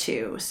marry the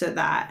two so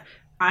that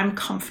I'm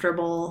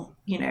comfortable,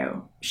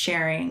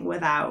 sharing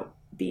without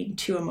being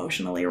too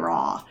emotionally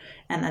raw,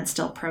 and then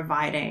still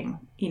providing,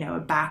 a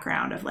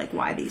background of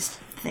why these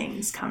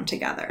things come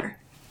together.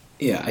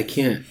 Yeah, I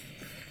can't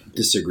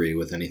disagree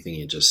with anything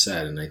you just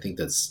said, and I think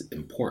that's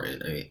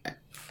important. I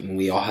mean,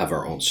 we all have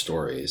our own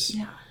stories.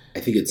 Yeah. I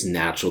think it's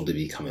natural to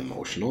become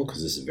emotional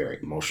because this is a very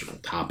emotional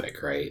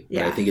topic, right?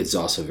 Yeah. But I think it's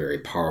also very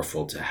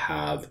powerful to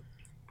have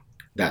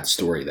that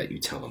story that you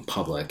tell in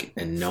public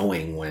and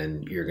knowing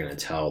when you're going to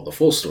tell the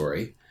full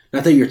story.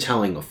 Not that you're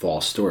telling a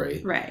false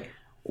story. Right.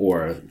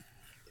 Or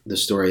the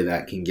story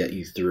that can get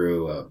you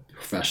through a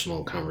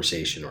professional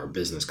conversation or a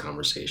business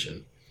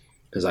conversation.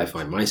 Because I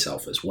find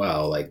myself as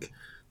well,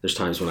 there's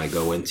times when I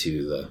go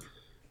into the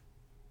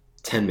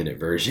 10-minute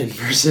version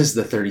versus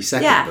the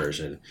 30-second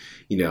version,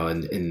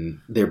 and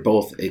they're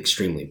both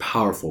extremely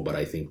powerful, but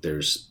I think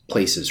there's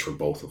places for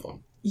both of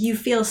them. You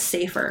feel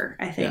safer,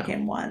 I think,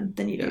 in one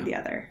than you do the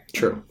other.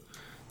 True.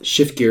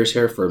 Shift gears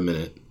here for a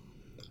minute.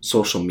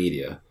 Social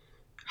media.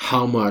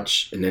 How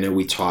much, and I know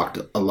we talked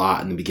a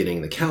lot in the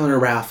beginning, the calendar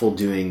raffle,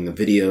 doing the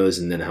videos,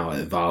 and then how it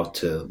evolved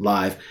to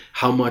live.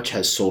 How much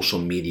has social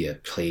media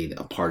played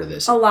a part of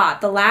this? A lot.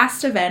 The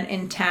last event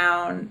in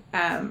town,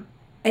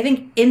 I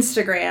think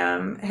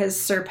Instagram has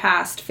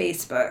surpassed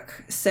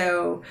Facebook.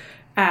 So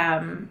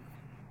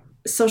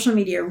social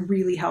media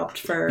really helped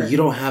for. You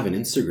don't have an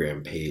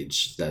Instagram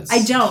page. That's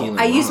I don't. Keelan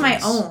I use my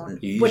Ron's. own,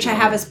 You use which I your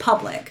have own. as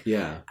public.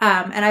 Yeah.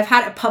 And I've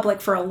had it public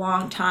for a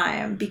long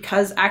time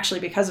because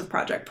of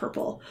Project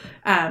Purple.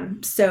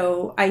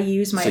 So I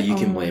use my own. So you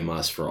can blame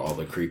us for all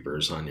the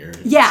creepers on your.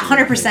 Yeah,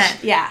 Instagram 100%.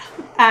 page.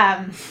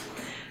 Yeah.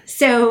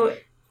 So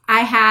I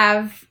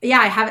have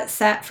it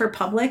set for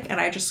public, and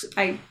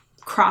I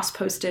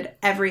cross-posted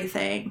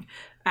everything.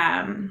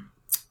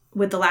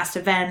 With the last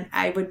event,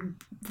 I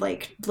would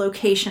like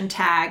location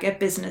tag at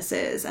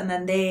businesses, and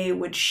then they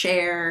would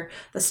share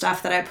the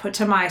stuff that I put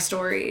to my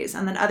stories,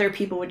 and then other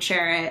people would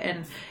share it,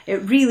 and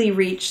it really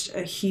reached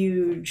a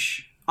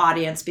huge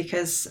audience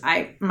because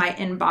my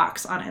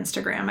inbox on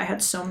Instagram, I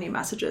had so many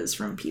messages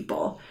from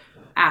people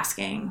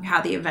asking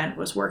how the event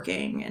was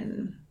working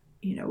and,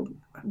 you know,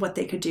 what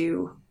they could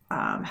do,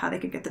 how they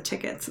could get the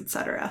tickets,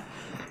 etc.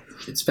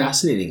 It's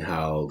fascinating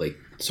how like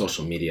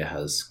social media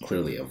has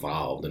clearly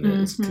evolved, and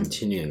it's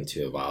continuing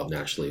to evolve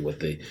naturally with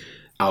the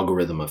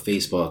algorithm of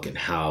Facebook, and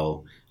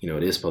how, you know,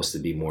 it is supposed to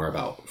be more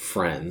about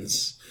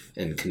friends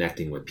and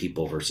connecting with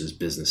people versus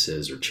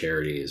businesses or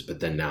charities. But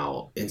then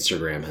now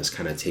Instagram has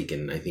kind of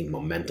taken, I think,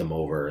 momentum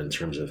over in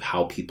terms of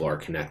how people are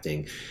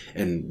connecting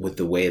and with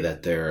the way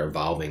that they're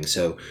evolving.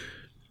 So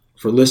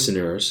for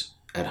listeners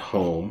at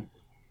home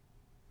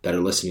that are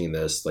listening to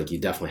this, like, you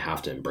definitely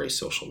have to embrace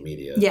social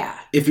media. Yeah.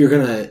 If you're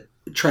going to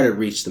try to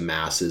reach the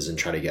masses and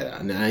try to get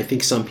out. And I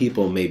think some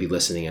people may be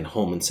listening at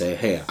home and say,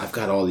 hey, I've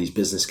got all these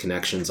business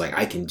connections. Like,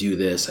 I can do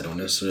this. I don't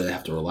necessarily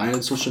have to rely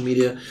on social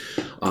media.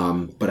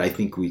 But I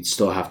think we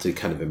still have to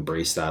kind of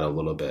embrace that a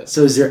little bit.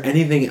 So is there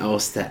anything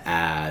else to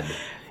add,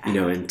 you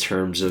know, in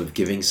terms of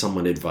giving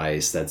someone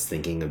advice that's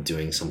thinking of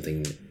doing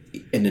something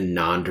in a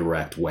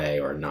non-direct way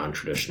or a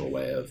non-traditional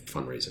way of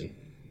fundraising?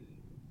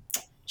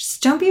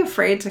 Just don't be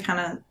afraid to kind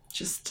of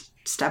just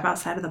step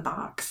outside of the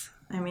box.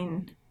 I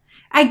mean,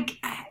 I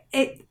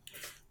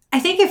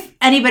think if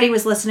anybody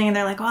was listening and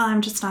they're like, well,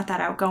 I'm just not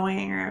that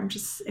outgoing, or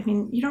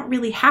you don't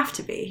really have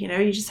to be, you know,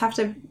 you just have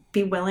to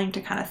be willing to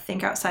kind of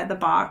think outside the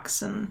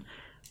box, and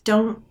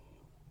don't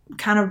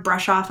kind of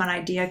brush off an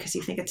idea because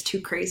you think it's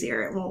too crazy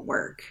or it won't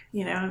work.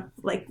 You know,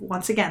 like,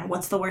 once again,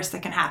 what's the worst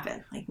that can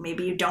happen? Like,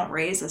 maybe you don't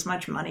raise as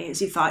much money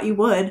as you thought you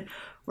would,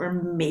 or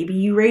maybe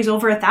you raise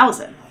over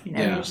 1,000, you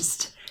know,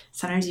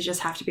 sometimes you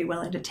just have to be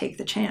willing to take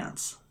the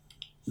chance.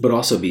 But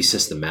also be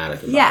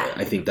systematic about it.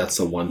 I think that's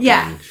the one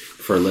thing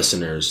for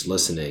listeners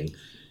listening,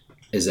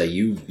 is that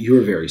you've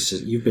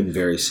been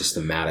very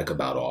systematic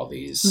about all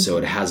these. Mm-hmm. So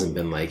it hasn't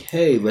been like,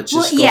 hey, let's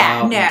just go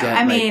out and get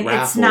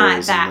raffles, it's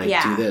not that,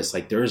 and do this.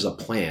 Like, there is a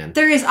plan.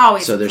 There is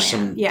always so a there's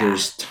plan.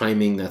 There's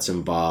timing that's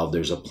involved.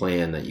 There's a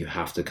plan that you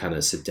have to kind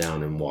of sit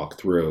down and walk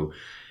through,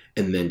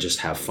 and then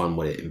just have fun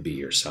with it and be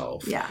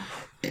yourself. Yeah.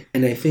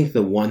 And I think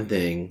the one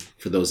thing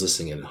for those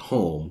listening at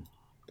home,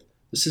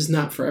 this is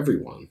not for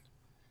everyone.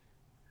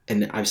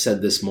 And I've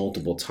said this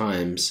multiple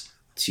times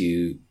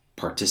to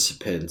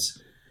participants,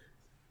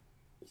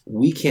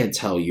 we can't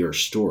tell your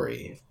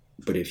story,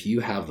 but if you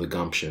have the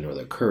gumption or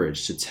the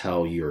courage to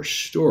tell your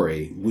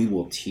story, we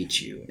will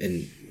teach you.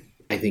 And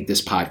I think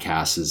this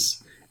podcast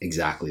is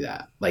exactly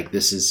that. Like,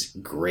 this is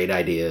great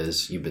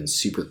ideas. You've been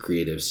super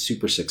creative,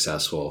 super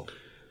successful.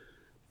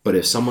 But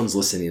if someone's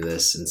listening to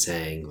this and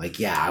saying, like,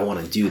 yeah, I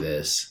want to do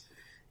this,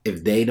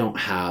 if they don't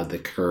have the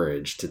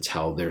courage to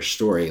tell their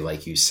story,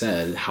 like you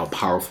said, how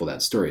powerful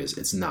that story is,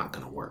 it's not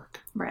going to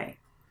work. Right.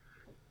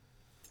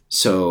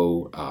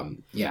 So,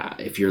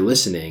 if you're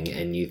listening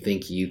and you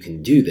think you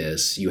can do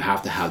this, you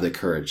have to have the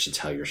courage to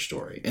tell your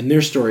story. And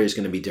their story is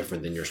going to be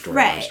different than your story.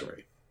 Right. My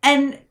story.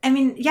 And I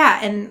mean,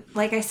 and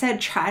like I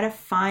said, try to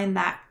find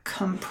that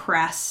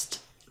compressed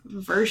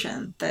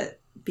version that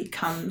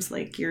becomes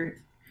like your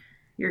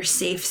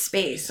safe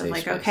space of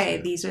like, okay,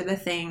 these are the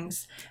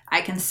things I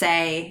can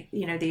say,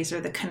 you know, these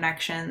are the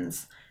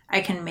connections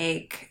I can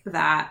make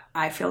that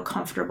I feel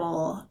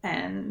comfortable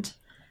and,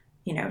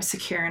 you know,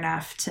 secure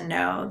enough to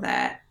know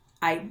that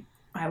I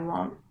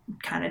won't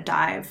kind of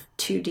dive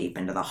too deep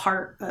into the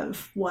heart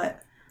of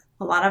what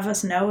a lot of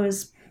us know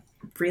is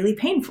really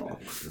painful.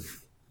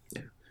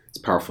 Yeah, it's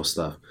powerful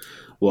stuff.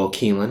 Well,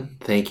 Keelan,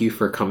 thank you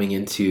for coming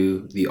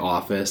into the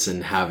office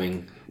and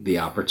having the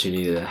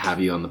opportunity to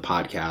have you on the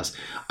podcast.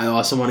 I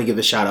also want to give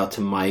a shout out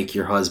to Mike,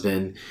 your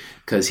husband,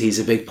 because he's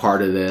a big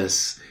part of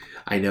this.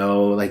 I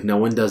know, like, no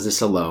one does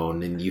this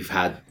alone, and you've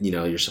had, you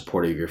know, your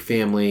support of your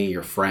family,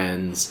 your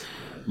friends.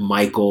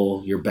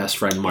 Michael, your best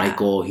friend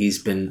Michael,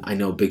 he's been, I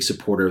know, a big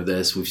supporter of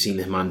this. We've seen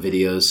him on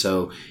videos.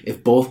 So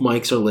if both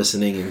Mikes are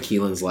listening in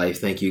Keelan's life,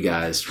 thank you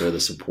guys for the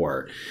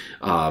support.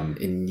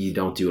 And you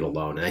don't do it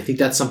alone. And I think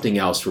that's something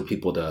else for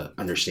people to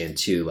understand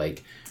too.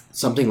 Like,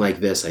 something like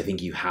this, I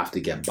think you have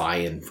to get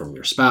buy-in from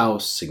your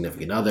spouse,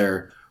 significant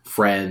other,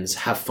 friends,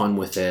 have fun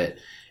with it.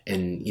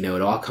 And, you know,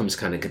 it all comes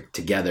kind of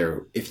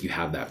together if you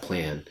have that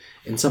plan.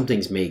 And some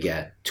things may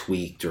get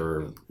tweaked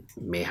or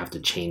may have to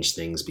change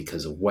things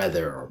because of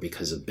weather or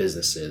because of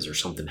businesses or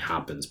something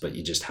happens, but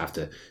you just have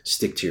to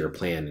stick to your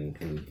plan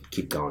and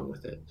keep going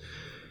with it.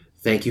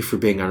 Thank you for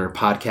being on our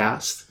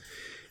podcast.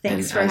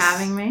 Thanks for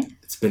having me.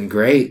 It's been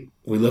great.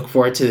 We look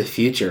forward to the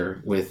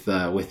future with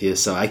you.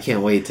 So I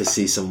can't wait to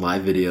see some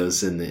live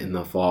videos in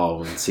the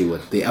fall and see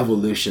what the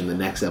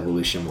next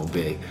evolution will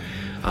be.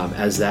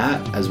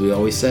 As we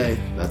always say,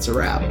 that's a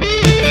wrap.